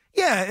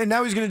 Yeah, and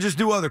now he's going to just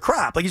do other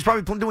crap. Like, he's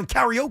probably doing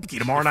karaoke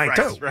tomorrow night,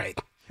 too. Right.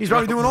 He's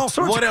probably doing all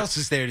sorts of What else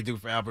is there to do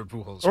for Albert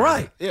Pujols?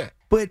 Right. Yeah.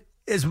 But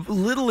as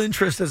little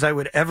interest as I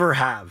would ever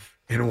have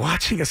in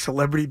watching a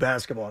celebrity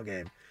basketball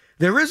game,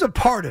 there is a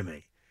part of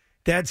me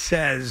that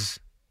says,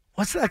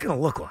 what's that going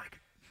to look like?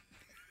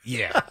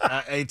 Yeah.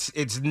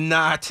 It's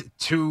not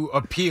too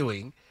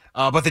appealing.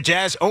 But the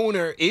Jazz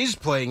owner is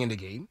playing in the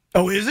game.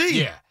 Oh, is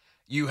he? Yeah.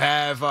 You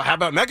have, how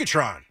about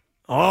Megatron?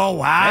 Oh,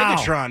 wow.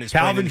 Megatron is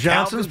Calvin playing.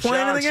 Johnson's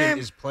playing in the game?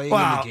 Is playing in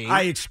the game.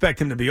 I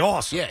expect him to be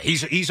awesome. Yeah,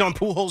 he's on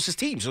Pujols'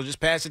 team, so just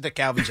pass it to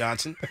Calvin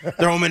Johnson,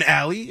 throw him an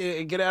alley,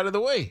 and get out of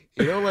the way.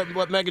 Let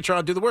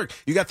Megatron do the work.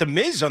 You got The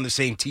Miz on the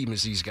same team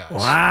as these guys.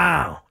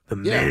 Wow, The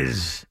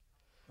Miz.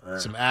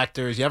 Some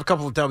actors. You have a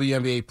couple of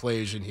WNBA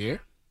players in here.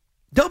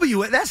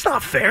 That's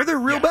not fair. They're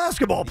real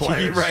basketball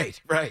players.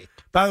 Right.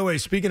 By the way,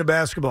 speaking of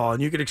basketball,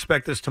 and you can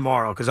expect this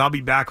tomorrow, because I'll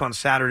be back on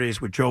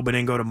Saturdays with Joe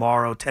Beningo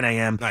tomorrow, 10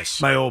 a.m.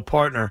 Nice. My old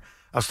partner.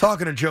 I was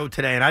talking to Joe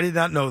today, and I did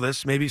not know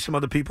this. Maybe some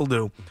other people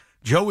do.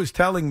 Joe is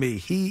telling me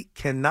he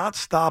cannot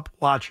stop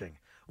watching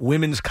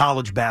women's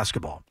college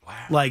basketball. Wow.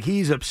 Like,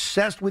 he's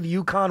obsessed with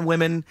UConn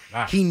women.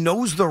 Wow. He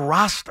knows the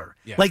roster.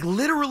 Yeah. Like,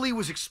 literally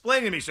was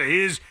explaining to me, so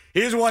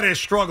here's what is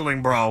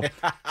struggling, bro.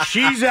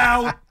 She's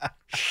out.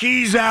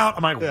 She's out.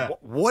 I'm like,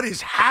 what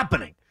is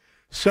happening?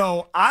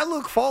 So I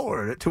look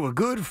forward to a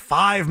good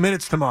 5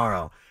 minutes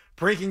tomorrow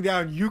breaking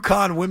down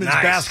UConn women's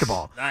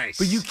basketball. Nice.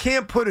 But you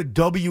can't put a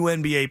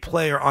WNBA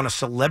player on a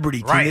celebrity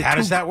team. Right. How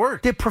does that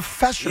work? They're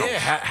professionals. Yeah,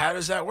 how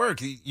does that work?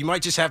 You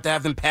might just have to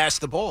have them pass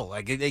the ball.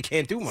 Like, they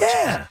can't do much.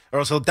 Yeah. Or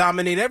else they'll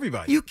dominate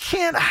everybody. You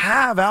can't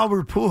have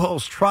Albert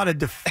Pujols try to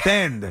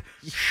defend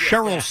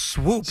Cheryl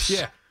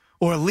Swoops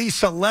or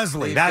Lisa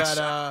Leslie. That's,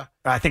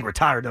 I think,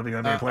 retired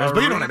WNBA players,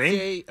 but you know what I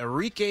mean.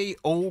 Arike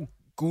Ogunbowale,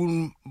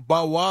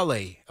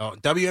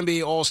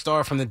 WNBA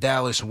All-Star from the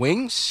Dallas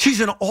Wings.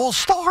 She's an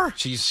All-Star?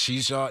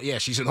 She's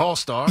an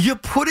All-Star. You're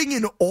putting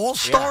an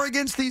All-Star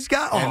against these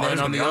guys? And then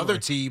on the other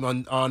team,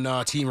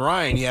 on Team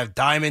Ryan, you have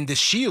Diamond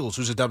DeShields,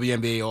 who's a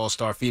WNBA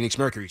All-Star, Phoenix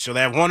Mercury. So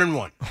they have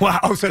 1-1.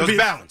 Wow. So it's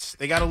balanced.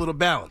 They got a little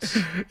balance.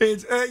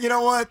 It's you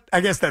know what?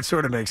 I guess that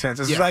sort of makes sense.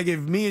 It's like if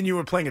me and you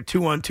were playing a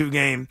 2-on-2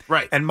 game,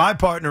 right? And my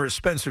partner is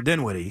Spencer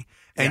Dinwiddie,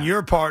 and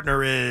your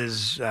partner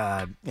is,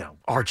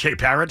 R.J.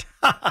 Barrett.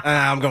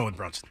 I'm going with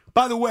Brunson.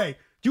 By the way,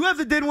 do you have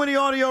the Dinwiddie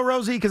audio,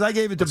 Rosie? Because I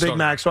gave it to Big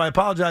Mac, so I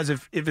apologize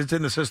if it's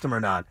in the system or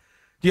not.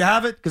 Do you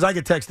have it? Because I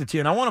could text it to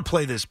you. And I want to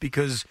play this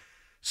because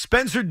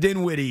Spencer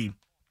Dinwiddie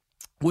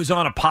was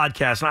on a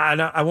podcast.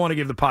 And I want to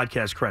give the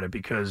podcast credit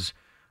because,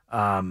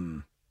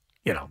 they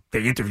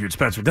interviewed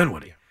Spencer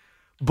Dinwiddie.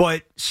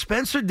 But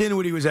Spencer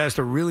Dinwiddie was asked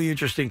a really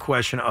interesting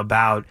question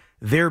about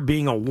there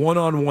being a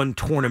one-on-one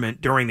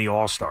tournament during the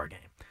All-Star game.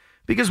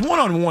 Because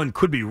one-on-one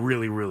could be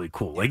really, really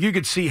cool. Like, you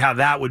could see how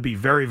that would be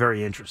very,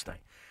 very interesting.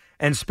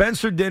 And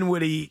Spencer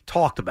Dinwiddie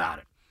talked about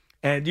it.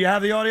 And do you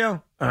have the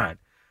audio? All right.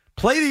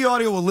 Play the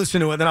audio, we'll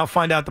listen to it, then I'll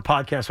find out the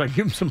podcast so I can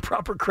give him some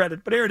proper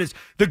credit. But here it is.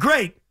 The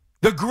great,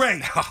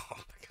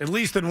 at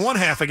least in one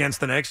half against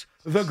the Knicks,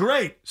 the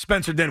great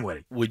Spencer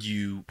Dinwiddie. Would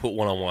you put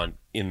one-on-one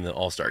in the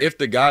All-Star game? If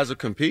the guys will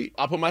compete,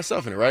 I'll put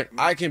myself in it, right?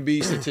 I can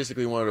be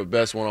statistically one of the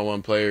best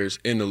one-on-one players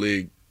in the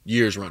league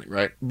years running,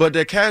 right? But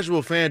the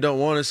casual fan don't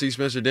want to see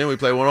Spencer Dinwiddie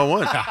play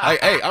one-on-one.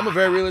 Hey, I'm a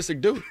very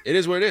realistic dude. It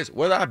is what it is.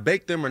 Whether I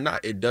bake them or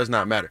not, it does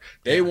not matter.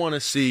 They want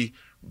to see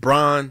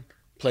Bron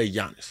play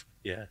Giannis.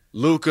 Yeah.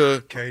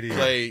 Luka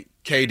play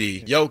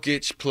KD.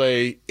 Jokic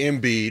play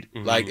Embiid.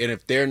 Mm-hmm. And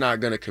if they're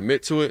not going to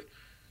commit to it,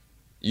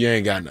 you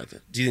ain't got nothing.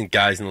 Do you think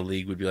guys in the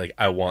league would be like,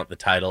 I want the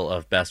title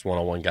of best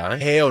one-on-one guy?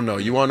 Hell no.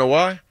 You want to know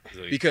why?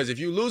 Because if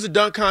you lose a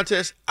dunk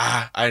contest,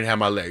 I didn't have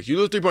my legs. You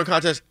lose a three-point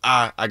contest,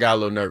 I got a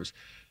little nervous.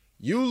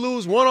 You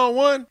lose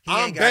one-on-one,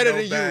 I'm better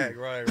than you.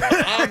 Right.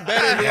 I'm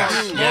better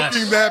than you.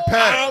 Smoking that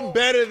pack. I'm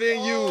better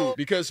than you.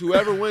 Because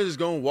whoever wins is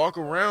going to walk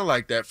around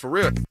like that for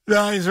real.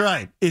 No, he's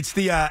right. It's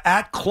the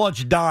at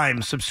Clutch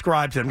Dime.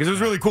 Subscribe to him because it was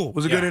really cool. It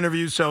was a good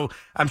interview, so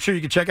I'm sure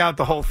you can check out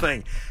the whole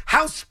thing.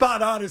 How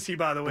spot on is he,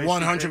 by the way?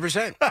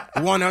 100%.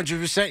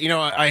 100%. You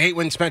know, I hate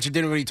when Spencer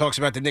Dinwiddie talks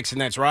about the Knicks and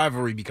Nets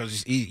rivalry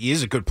because he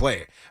is a good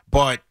player.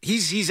 But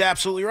he's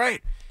absolutely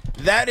right.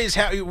 That is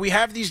how we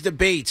have these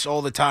debates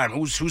all the time.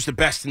 Who's the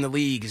best in the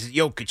league? Is it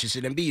Jokic? Is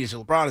it Embiid? Is it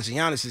LeBron? Is it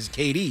Giannis? Is it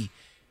KD?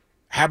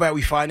 How about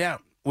we find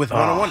out with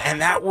one-on-one?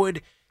 And that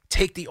would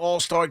take the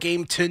All-Star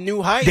game to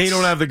new heights. They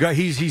don't have the guy.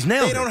 He's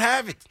nailed it. They don't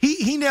have it.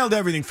 He nailed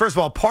everything. First of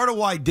all, part of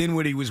why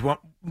Dinwiddie was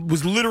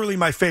literally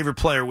my favorite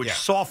player, which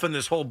softened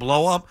this whole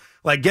blow-up.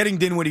 Like, getting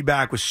Dinwiddie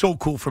back was so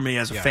cool for me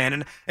as a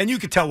fan. And you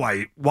could tell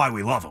why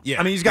we love him.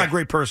 Yeah. I mean, he's got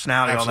great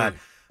personality and all that.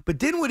 But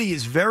Dinwiddie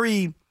is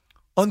very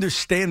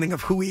understanding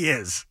of who he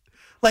is.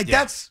 Like,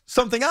 that's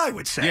something I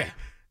would say. Yeah.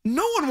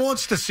 No one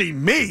wants to see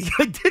me.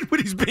 Like,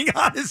 Dinwiddie's being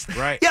honest.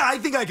 Right. Yeah, I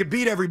think I could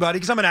beat everybody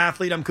because I'm an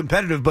athlete, I'm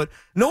competitive, but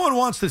no one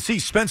wants to see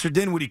Spencer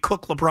Dinwiddie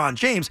cook LeBron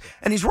James.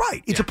 And he's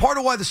right. It's a part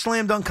of why the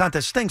slam dunk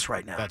contest stinks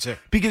right now. That's it.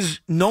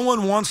 Because no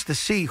one wants to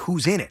see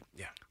who's in it.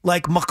 Yeah.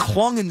 Like,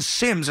 McClung and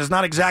Sims is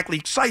not exactly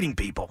exciting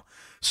people.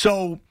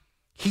 So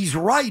he's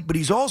right, but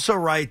he's also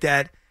right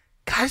that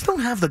guys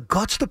don't have the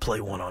guts to play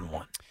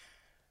one-on-one.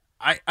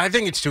 I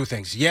think it's two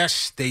things.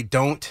 Yes, they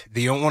don't.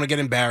 They don't want to get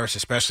embarrassed,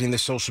 especially in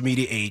this social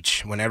media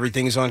age when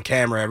everything is on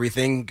camera,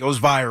 everything goes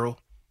viral.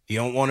 You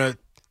don't want to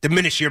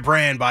diminish your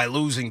brand by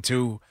losing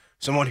to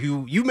someone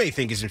who you may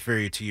think is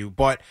inferior to you.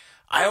 But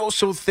I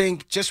also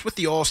think just with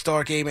the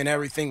All-Star game and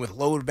everything, with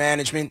load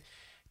management,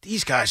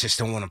 these guys just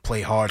don't want to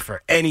play hard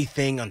for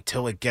anything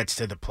until it gets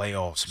to the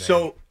playoffs, man.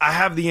 So I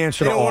have the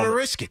answer to all of it. They don't want to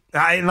risk it.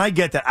 And I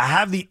get that.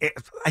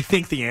 I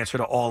think the answer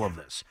to all of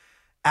this.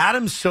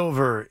 Adam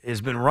Silver has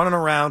been running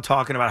around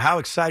talking about how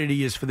excited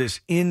he is for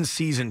this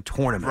in-season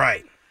tournament.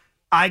 Right.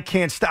 I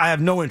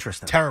have no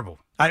interest in it. Terrible.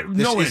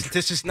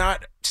 This is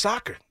not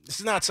soccer. This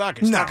is not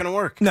soccer. It's not going to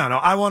work. No.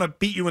 I want to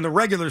beat you in the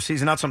regular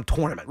season, not some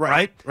tournament.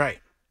 Right.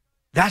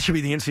 That should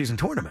be the in-season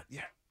tournament.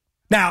 Yeah.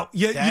 Now,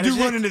 you do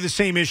run into the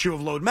same issue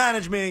of load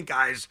management.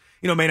 Guys,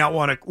 may not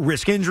want to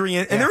risk injury,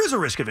 and there is a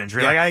risk of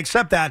injury. Like, I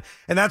accept that,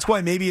 and that's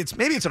why maybe it's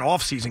an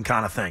off-season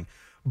kind of thing.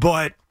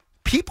 But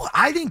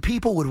I think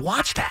people would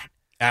watch that.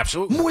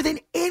 Absolutely. More than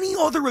any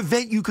other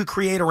event you could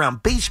create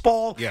around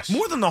baseball. Yes.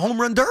 More than the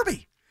home run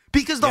derby.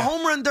 Because the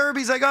home run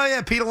derby's like, oh,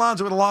 yeah, Pete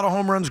Alonso with a lot of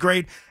home runs,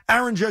 great.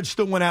 Aaron Judge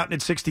still went out and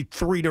hit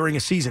 63 during a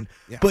season.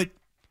 Yeah. But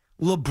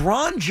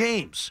LeBron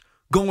James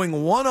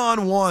going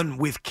one-on-one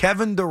with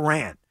Kevin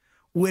Durant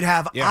would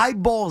have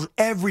eyeballs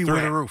everywhere.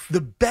 Through the roof. The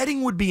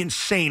betting would be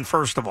insane,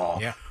 first of all.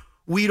 Yeah.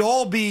 We'd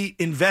all be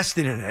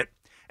invested in it.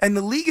 And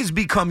the league has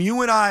become,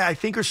 you and I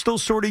think, are still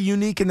sort of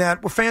unique in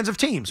that we're fans of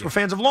teams. Yeah. We're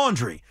fans of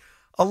laundry.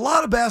 A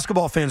lot of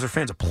basketball fans are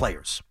fans of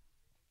players.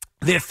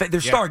 They're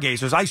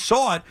stargazers. I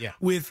saw it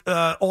with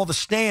all the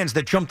stands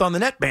that jumped on the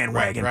net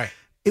bandwagon. Right.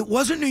 It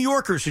wasn't New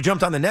Yorkers who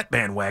jumped on the net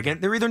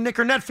bandwagon. They're either Knick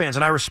or Net fans,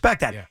 and I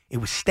respect that. Yeah. It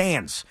was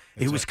stands.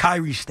 It was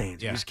Kyrie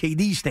stands. Yeah. It was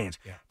KD stands.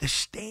 Yeah. The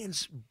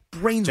stands'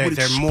 brains would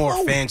explode. They're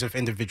more fans of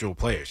individual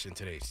players in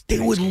today's They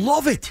would game.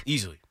 love it.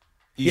 Easily.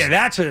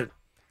 Yeah,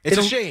 it's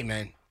a shame,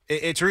 man.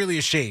 It's really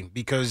a shame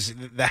because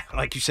that,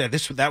 like you said,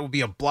 that would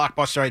be a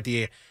blockbuster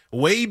idea.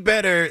 Way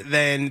better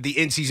than the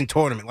in-season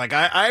tournament. Like,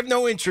 I have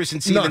no interest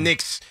in seeing the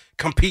Knicks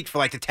compete for,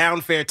 like, the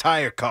Town Fair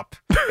Tire Cup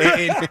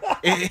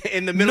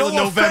in the middle of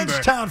November.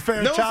 Offense, Town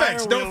Fair Tire.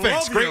 No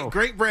offense.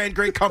 Great brand,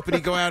 great company.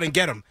 Go out and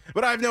get them.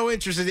 But I have no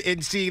interest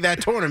in seeing that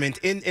tournament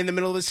in the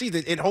middle of the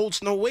season. It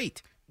holds no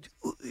weight.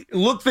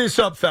 Look this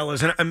up,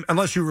 fellas, and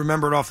unless you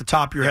remember it off the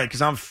top of your head,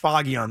 because I'm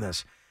foggy on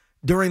this.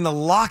 During the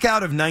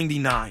lockout of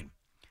 99,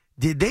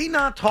 did they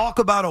not talk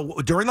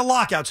about during the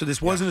lockout, so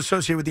this wasn't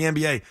associated with the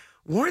NBA,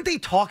 weren't they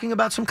talking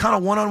about some kind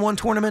of one-on-one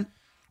tournament?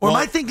 Or am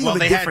I thinking of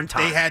a different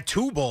time? They had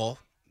two ball.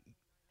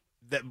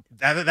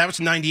 That was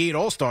the 98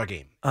 All-Star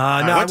game.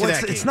 No,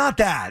 it's not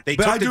that. They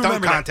took the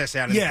dunk contest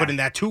out and they put in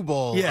that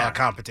two-ball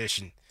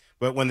competition.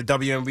 But when the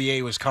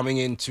WNBA was coming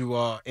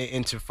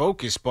into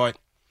focus. But,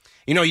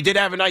 you did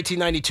have in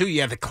 1992,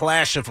 you have the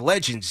Clash of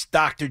Legends,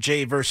 Dr.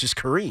 J versus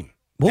Kareem.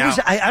 What was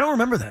that? I don't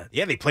remember that.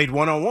 Yeah, they played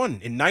one-on-one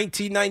in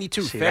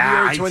 1992,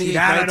 February 28,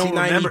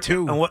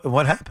 1992. And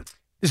what happened?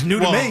 It's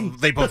new to me.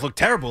 They both looked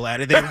terrible at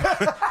it.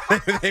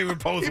 They were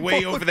both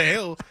way over the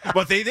hill,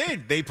 but they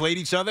did. They played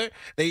each other.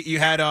 You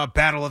had a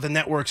Battle of the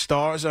Network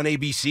Stars on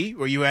ABC,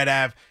 where you had to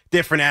have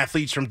different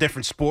athletes from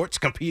different sports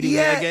competing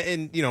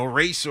in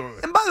race or.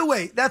 And by the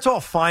way, that's all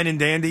fine and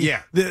dandy.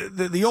 Yeah.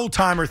 The old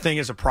timer thing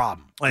is a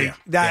problem.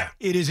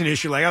 It is an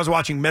issue. Like, I was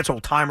watching Mets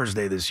Old Timers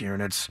Day this year,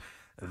 and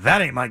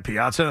that ain't Mike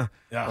Piazza,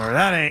 or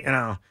that ain't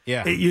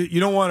Yeah. You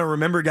don't want to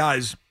remember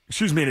guys.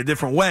 In a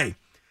different way.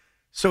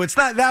 So it's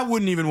not that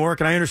wouldn't even work,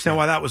 and I understand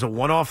why that was a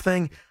one-off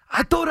thing.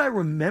 I thought I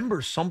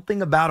remember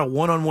something about a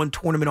one-on-one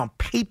tournament on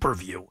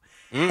pay-per-view,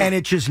 and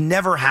it just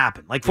never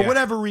happened. Like, for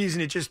whatever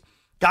reason, it just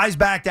guys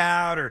backed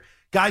out or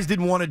guys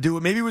didn't want to do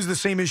it. Maybe it was the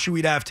same issue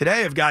we'd have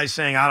today of guys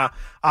saying, I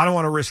don't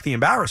want to risk the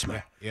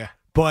embarrassment. Yeah.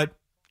 But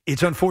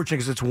it's unfortunate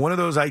because it's one of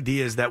those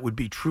ideas that would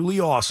be truly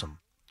awesome,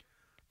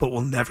 but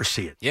we'll never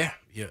see it. Yeah.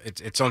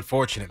 It's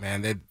unfortunate,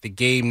 man. The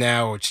game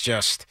now,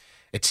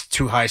 it's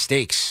too high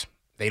stakes.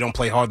 They don't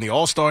play hard in the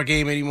All-Star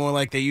game anymore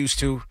like they used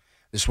to.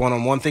 This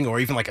one-on-one thing, or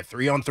even like a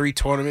 3-on-3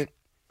 tournament.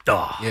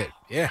 Oh,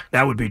 yeah.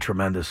 That would be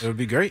tremendous. It would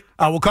be great.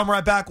 We'll come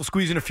right back. We'll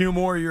squeeze in a few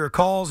more of your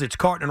calls. It's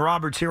Carton and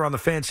Roberts here on the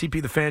Fan,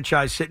 CP the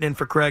Franchise, sitting in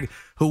for Craig,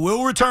 who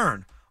will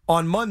return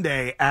on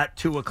Monday at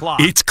 2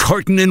 o'clock. It's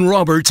Carton and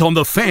Roberts on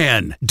the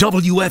Fan,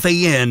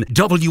 WFAN,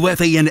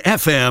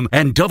 WFAN-FM,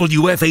 and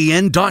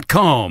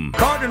WFAN.com.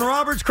 Carton and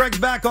Roberts, Craig's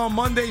back on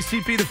Monday.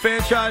 CP the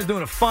Franchise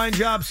doing a fine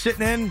job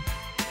sitting in.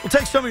 We'll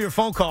take some of your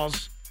phone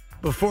calls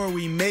before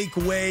we make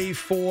way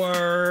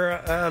for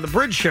the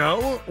Bridge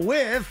Show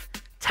with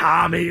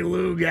Tommy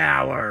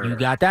Lugauer. You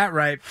got that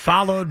right.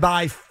 Followed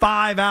by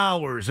 5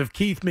 hours of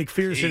Keith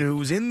McPherson,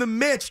 who's in the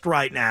midst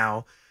right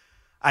now.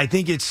 I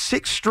think it's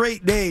 6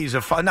 straight days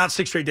of not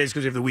 6 straight days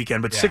because of the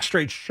weekend, but 6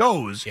 straight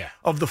shows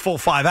of the full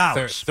 5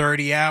 hours.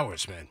 30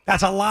 hours, man.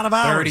 That's a lot of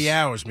hours. 30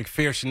 hours.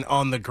 McPherson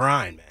on the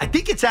grind, man. I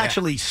think it's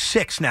actually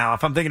 6 now,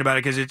 if I'm thinking about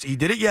it, because he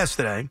did it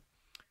yesterday.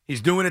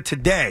 He's doing it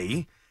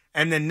today.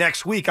 And then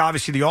next week,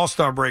 obviously, the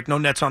All-Star break, no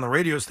Nets on the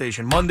radio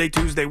station. Monday,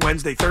 Tuesday,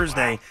 Wednesday,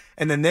 Thursday. Wow.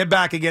 And then they're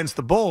back against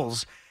the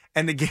Bulls.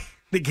 And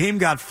the game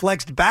got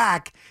flexed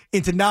back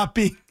into not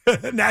being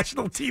a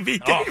national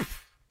TV game.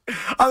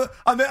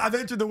 I've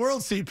entered the world,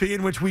 CP,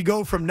 in which we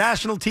go from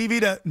national TV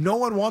to no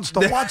one wants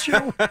to watch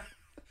you.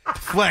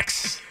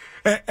 Flex.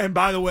 And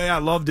by the way, I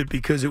loved it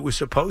because it was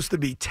supposed to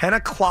be 10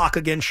 o'clock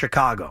against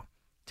Chicago.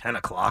 10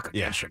 o'clock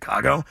against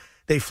Chicago.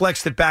 They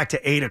flexed it back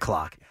to 8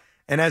 o'clock.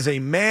 And as a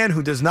man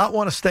who does not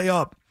want to stay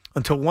up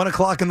until 1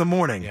 o'clock in the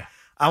morning,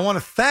 I want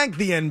to thank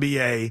the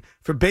NBA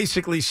for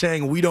basically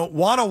saying we don't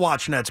want to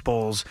watch Nets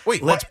Bulls.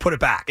 Wait, let's put it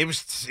back. It was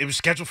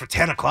scheduled for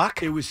 10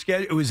 o'clock? It was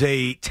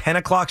a 10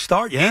 o'clock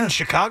start, In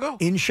Chicago?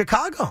 In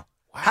Chicago. Wow.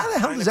 How the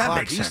hell does that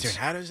make sense?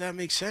 Eastern. How does that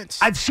make sense?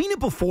 I've seen it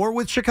before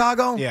with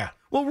Chicago. Yeah.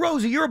 Well,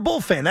 Rosie, you're a Bull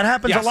fan. That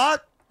happens a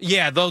lot?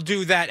 Yeah, they'll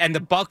do that. And the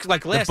Bucks,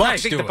 like last night, I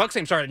think the Bucks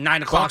game started at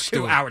 9 o'clock,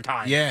 2 hour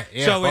time. Yeah,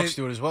 so Bucks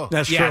do it as well.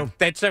 That's true.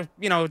 That's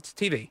it's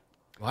TV.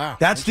 Wow.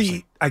 That's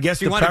I guess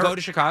do you want to go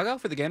to Chicago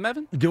for the game,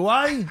 Evan? Do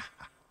I?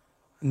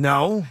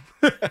 No.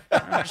 I'm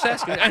just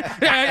asking.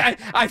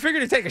 I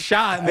figured to take a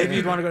shot. Maybe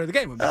you'd want to go to the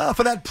game with me.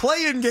 For that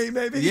play-in game,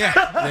 maybe. Yeah,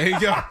 there you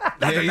go.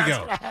 There you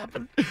go.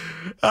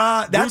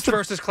 Vooch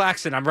versus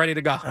Claxton. I'm ready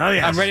to go. Oh,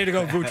 yes. I'm ready to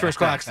go Vooch versus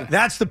Claxton.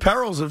 That's the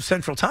perils of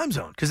Central Time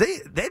Zone because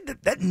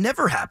that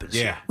never happens.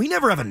 Yeah. We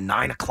never have a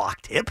 9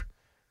 o'clock tip.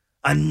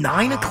 A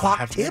 9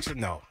 o'clock tip?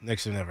 No,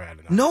 Knicks have never had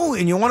a 9. No,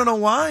 and you want to know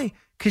why?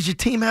 Because your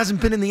team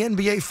hasn't been in the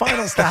NBA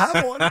Finals to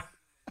have one.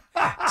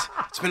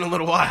 It's been a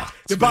little while.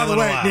 By the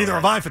way, neither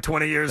have I for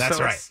 20 years. That's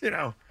so right.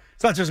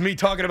 It's not just me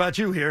talking about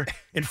you here.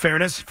 In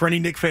fairness, for any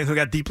Knicks fan who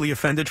got deeply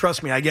offended,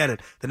 trust me, I get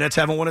it. The Nets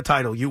haven't won a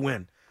title. You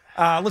win.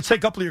 Let's take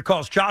a couple of your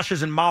calls. Josh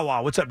is in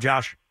Mawa. What's up,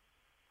 Josh?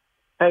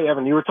 Hey,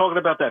 Evan, you were talking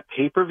about that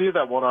pay-per-view,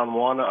 that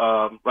one-on-one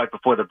right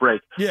before the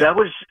break. Yeah. That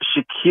was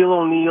Shaquille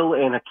O'Neal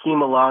and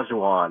Hakeem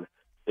Olajuwon.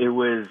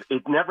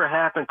 It never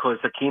happened because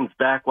Hakeem's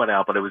back went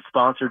out, but it was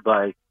sponsored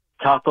by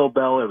Taco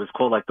Bell. It was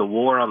called like the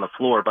War on the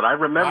Floor, but I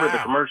remember the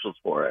commercials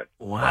for it.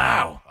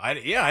 Wow. I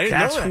didn't know that.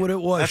 That's what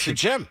it was. That's the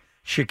gem.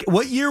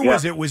 What year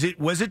was it? Was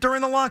it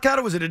during the lockout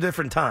or was it a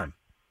different time?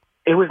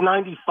 It was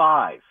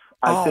 95.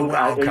 I think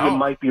wow. you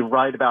might be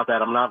right about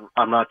that.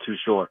 I'm not too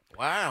sure.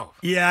 Wow.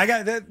 Yeah, I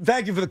got that.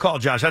 Thank you for the call,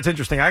 Josh. That's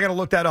interesting. I got to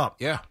look that up.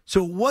 Yeah.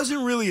 So it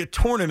wasn't really a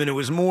tournament. It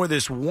was more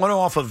this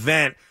one-off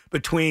event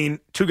between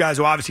two guys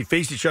who obviously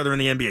faced each other in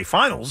the NBA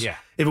Finals. Yeah.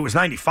 If it was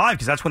 95,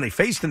 because that's when they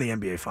faced in the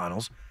NBA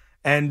Finals.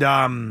 And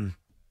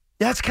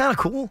that's kind of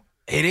cool.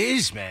 It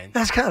is, man.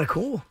 That's kind of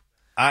cool.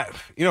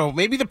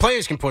 Maybe the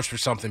players can push for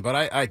something, but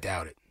I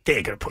doubt it. They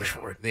ain't going to push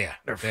for it. Yeah.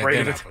 They're afraid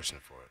of not it. pushing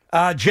for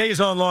it. Jay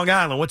is on Long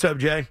Island. What's up,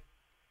 Jay?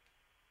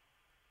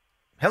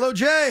 Hello,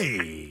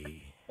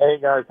 Jay. Hey,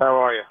 guys. How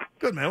are you?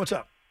 Good, man. What's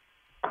up?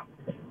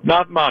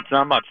 Not much.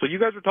 So you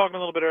guys were talking a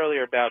little bit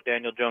earlier about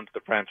Daniel Jones,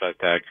 the franchise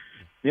tag.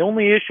 The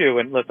only issue,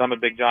 and listen, I'm a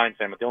big Giants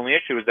fan, but the only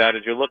issue is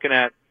you're looking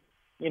at,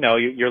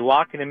 you're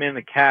locking him in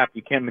the cap.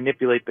 You can't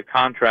manipulate the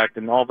contract,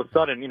 and all of a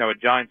sudden, a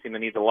Giants team that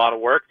needs a lot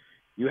of work,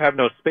 you have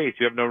no space.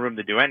 You have no room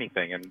to do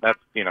anything. And that's,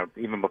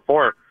 even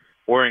before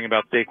worrying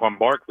about Saquon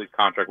Barkley's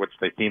contract, which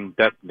they seem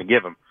destined to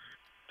give him.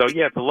 So,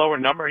 yeah, it's a lower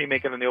number he may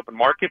get in the open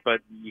market,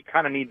 but you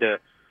kind of need to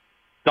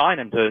sign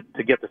him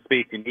to get the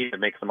space you need to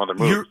make some other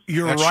moves.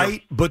 You're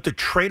right, but the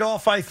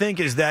trade-off, I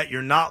think, is that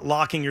you're not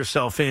locking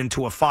yourself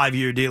into a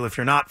 5-year deal if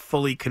you're not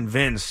fully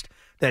convinced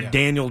that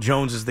Daniel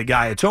Jones is the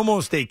guy. It's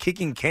almost a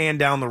kicking can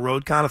down the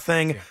road kind of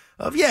thing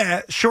of,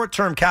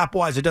 short-term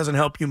cap-wise, it doesn't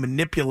help you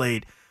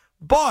manipulate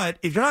But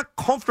if you're not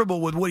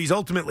comfortable with what he's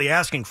ultimately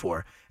asking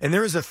for, and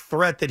there is a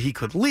threat that he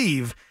could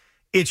leave,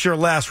 it's your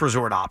last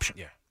resort option.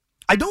 Yeah.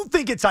 I don't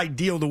think it's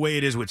ideal the way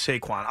it is with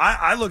Saquon.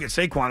 I look at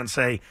Saquon and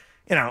say,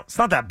 it's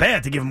not that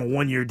bad to give him a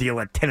 1-year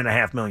deal at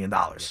 $10.5 million.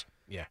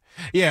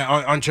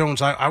 Yeah. On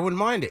Jones, I wouldn't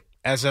mind it.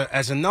 As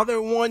another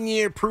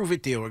 1-year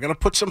prove-it deal. We're going to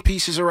put some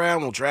pieces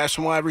around. We'll draft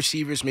some wide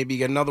receivers, maybe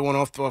get another one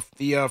off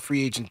the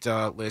free agent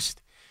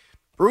list.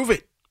 Prove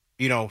it.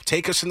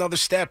 Take us another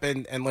step,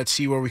 and let's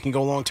see where we can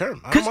go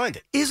long-term. I don't mind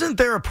it. Isn't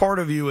there a part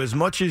of you, as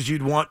much as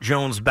you'd want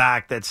Jones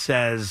back, that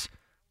says,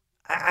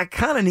 I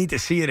kind of need to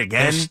see it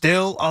again? There's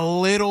still a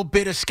little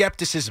bit of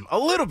skepticism. A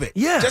little bit.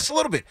 Yeah. Just a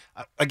little bit.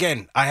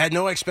 Again, I had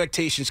no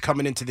expectations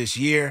coming into this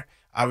year.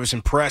 I was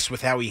impressed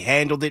with how he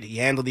handled it. He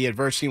handled the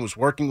adversity and was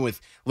working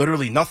with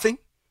literally nothing.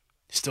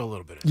 Still a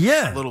little bit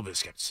of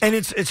skepticism. And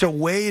it's a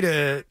way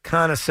to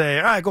kind of say,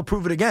 all right, go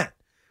prove it again.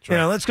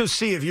 Right. Let's go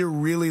see if you're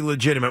really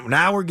legitimate.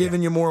 Now we're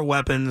giving you more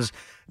weapons.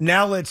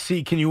 Now let's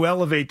see, can you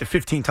elevate the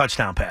 15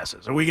 touchdown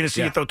passes? Are we going to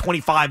see you throw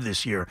 25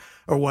 this year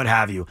or what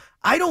have you?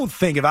 I don't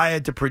think, if I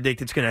had to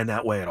predict, it's going to end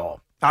that way at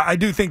all. I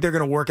do think they're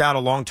going to work out a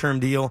long-term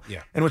deal.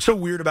 Yeah. And what's so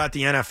weird about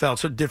the NFL,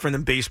 so different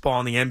than baseball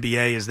and the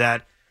NBA, is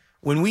that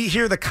when we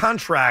hear the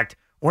contract,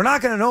 we're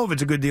not going to know if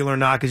it's a good deal or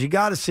not, because you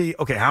got to see,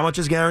 okay, how much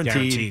is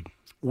guaranteed?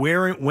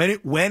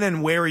 When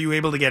and where are you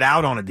able to get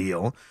out on a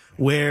deal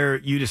where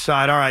you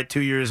decide, all right, 2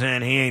 years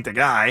in, he ain't the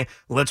guy,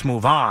 let's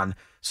move on.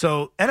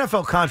 So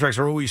NFL contracts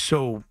are always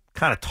so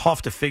kind of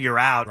tough to figure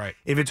out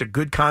if it's a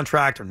good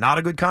contract or not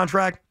a good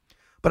contract.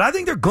 But I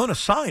think they're going to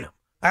sign him.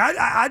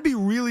 I'd be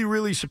really,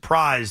 really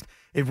surprised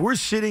if we're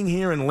sitting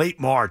here in late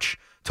March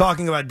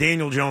talking about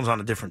Daniel Jones on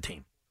a different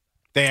team.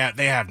 They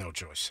have no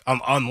choice.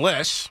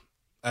 Unless,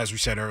 as we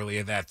said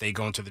earlier, that they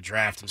go into the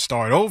draft and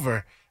start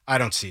over. I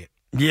don't see it.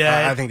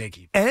 Yeah. I think they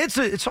keep. And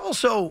it's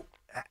also,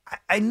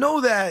 I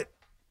know that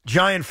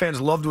Giant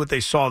fans loved what they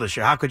saw this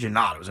year. How could you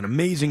not? It was an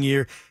amazing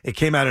year. It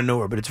came out of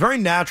nowhere. But it's very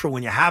natural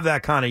when you have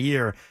that kind of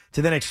year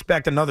to then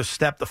expect another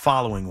step the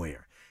following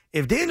year.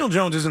 If Daniel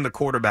Jones isn't the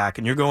quarterback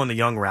and you're going the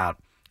young route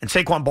and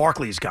Saquon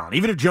Barkley is gone,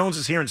 even if Jones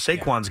is here and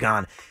Saquon's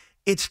gone,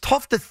 it's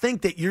tough to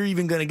think that you're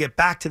even going to get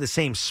back to the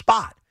same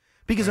spot.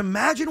 Because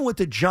imagine what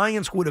the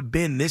Giants would have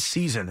been this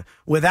season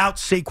without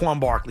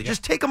Saquon Barkley.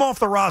 Just take him off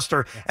the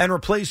roster and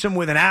replace him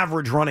with an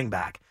average running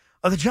back.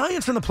 Are the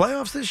Giants in the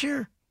playoffs this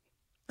year?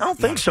 I don't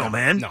think so,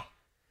 man. No.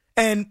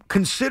 And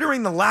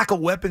considering the lack of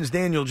weapons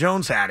Daniel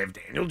Jones had, if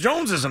Daniel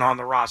Jones isn't on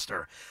the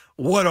roster,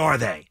 what are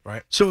they?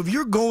 Right. So if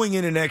you're going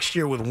into next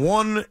year with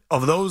one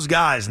of those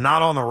guys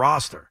not on the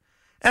roster,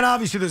 and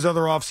obviously there's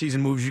other offseason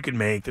moves you can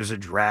make, there's a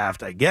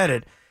draft, I get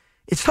it.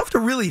 It's tough to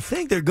really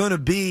think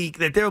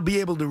they'll be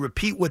able to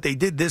repeat what they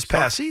did this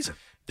past season.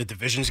 The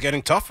division's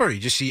getting tougher. You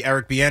just see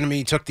Eric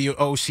Bieniemy took the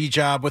OC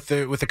job with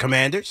the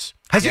Commanders.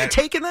 Has he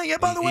taken that yet,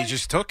 by the way? He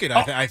just took it.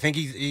 I think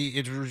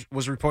it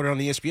was reported on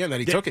the ESPN that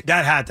he took it.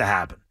 That had to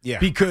happen. Yeah.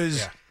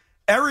 Because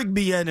Eric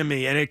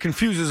Bieniemy, and it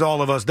confuses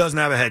all of us, doesn't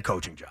have a head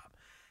coaching job.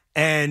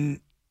 And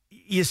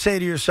you say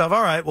to yourself,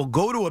 all right, well,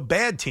 go to a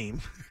bad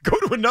team, go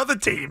to another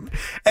team,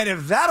 and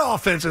if that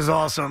offense is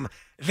awesome,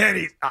 then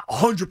he's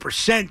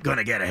 100% going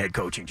to get a head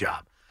coaching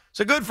job.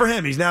 So good for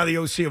him. He's now the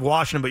OC of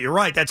Washington, but you're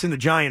right, that's in the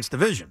Giants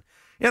division.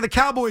 The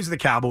Cowboys are the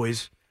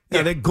Cowboys.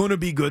 They're going to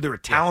be good. They're a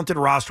talented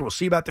roster. We'll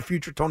see about the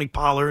future Tony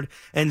Pollard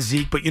and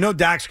Zeke, but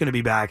Dak's going to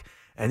be back.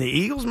 And the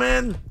Eagles,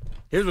 man,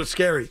 here's what's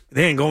scary.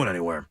 They ain't going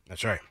anywhere.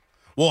 That's right.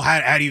 Well,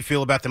 how do you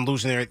feel about them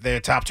losing their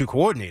top two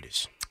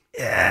coordinators?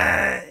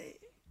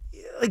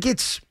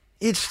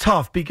 It's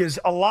tough because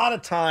a lot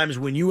of times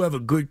when you have a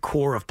good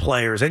core of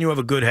players and you have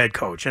a good head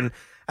coach, and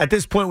at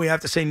this point we have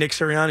to say Nick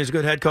Sirianni's a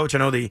good head coach. I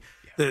know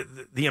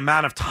the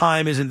amount of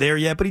time isn't there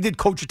yet, but he did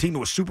coach a team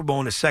to a Super Bowl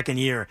in his second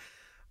year.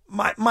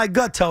 My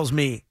gut tells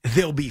me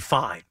they'll be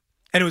fine.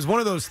 And it was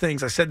one of those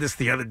things, I said this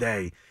the other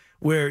day,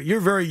 where you're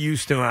very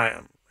used to,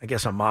 I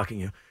guess I'm mocking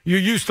you, you're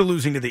used to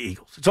losing to the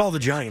Eagles. It's all the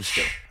Giants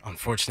do.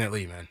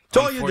 Unfortunately, man. It's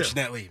all you do.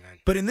 Unfortunately, man.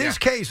 But in this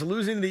case,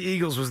 losing to the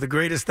Eagles was the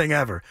greatest thing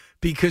ever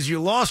because you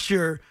lost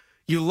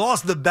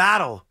the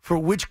battle for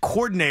which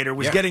coordinator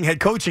was getting head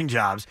coaching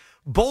jobs.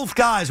 Both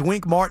guys,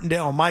 Wink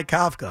Martindale and Mike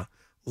Kafka,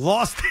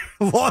 lost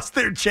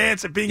their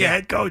chance at being a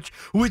head coach,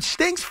 which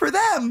stinks for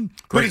them,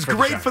 but it's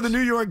great for the New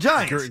York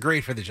Giants.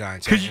 Great for the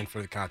Giants and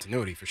for the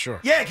continuity, for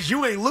sure. Yeah, because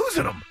you ain't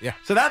losing them. Yeah.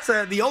 So that's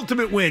the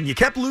ultimate win. You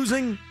kept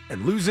losing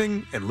and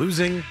losing and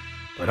losing,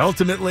 but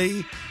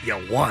ultimately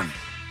you won.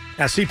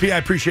 Now, CP, I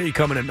appreciate you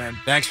coming in, man.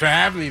 Thanks for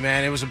having me,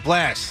 man. It was a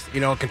blast.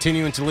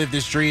 Continuing to live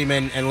this dream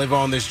and live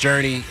on this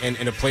journey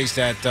in a place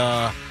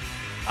that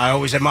I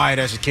always admired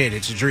as a kid.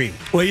 It's a dream.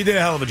 Well, you did a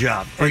hell of a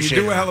job. Appreciate and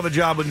you do a hell of a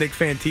job with Knick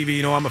Fan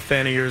TV. I'm a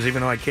fan of yours,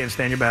 even though I can't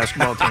stand your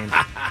basketball team.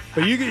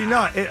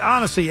 But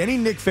honestly, any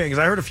Knick fan, because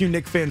I heard a few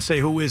Knick fans say,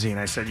 who is he? And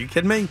I said, you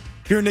kidding me?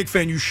 If you're a Knick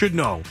fan, you should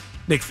know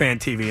Knick Fan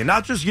TV. And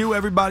not just you,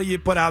 everybody you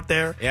put out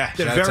there. Yeah,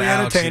 they're shout out very to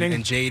Alex entertaining.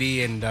 and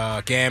JD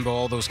and Gamble,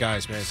 all those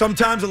guys, man.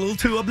 Sometimes a little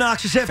too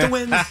obnoxious after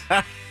wins.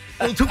 A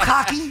little too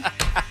cocky.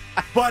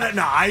 But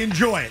no, I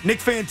enjoy it. Nick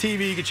Fan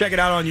TV, you can check it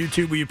out on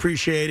YouTube. We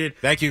appreciate it.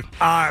 Thank you.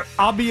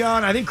 I'll be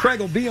on. I think Craig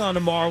will be on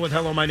tomorrow with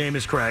Hello, My Name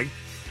is Craig.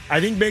 I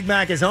think Big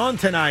Mac is on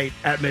tonight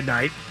at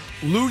midnight.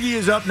 Loogie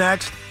is up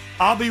next.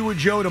 I'll be with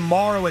Joe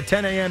tomorrow at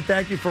 10 a.m.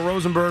 Thank you for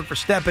Rosenberg for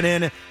stepping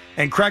in.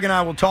 And Craig and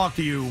I will talk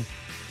to you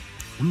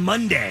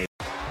Monday.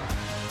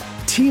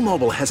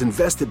 T-Mobile has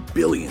invested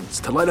billions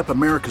to light up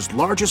America's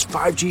largest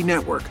 5G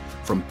network,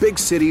 from big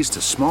cities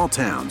to small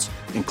towns,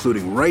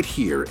 including right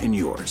here in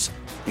yours.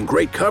 And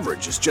great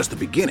coverage is just the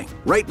beginning.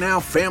 Right now,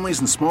 families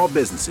and small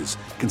businesses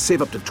can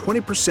save up to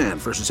 20%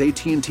 versus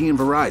AT&T and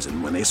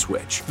Verizon when they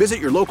switch. Visit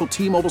your local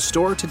T-Mobile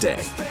store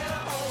today.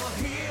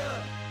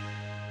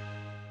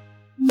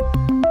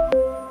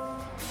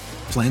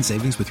 Plan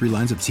savings with 3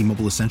 lines of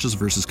T-Mobile Essentials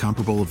versus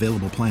comparable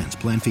available plans.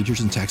 Plan features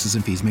and taxes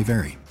and fees may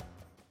vary.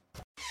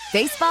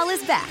 Baseball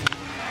is back,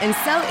 and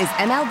so is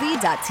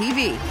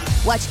MLB.tv.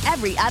 Watch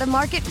every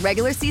out-of-market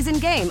regular season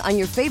game on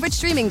your favorite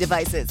streaming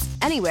devices,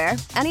 anywhere,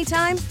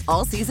 anytime,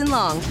 all season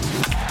long.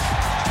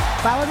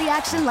 Follow the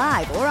action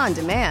live or on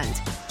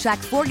demand. Track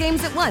 4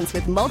 games at once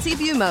with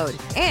multi-view mode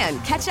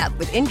and catch up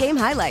with in-game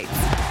highlights.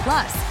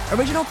 Plus,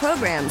 original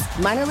programs,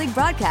 minor league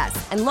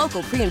broadcasts, and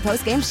local pre- and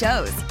post-game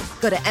shows.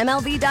 Go to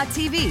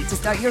MLB.tv to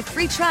start your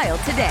free trial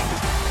today.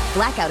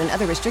 Blackout and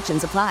other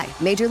restrictions apply.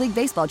 Major League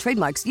Baseball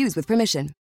trademarks used with permission.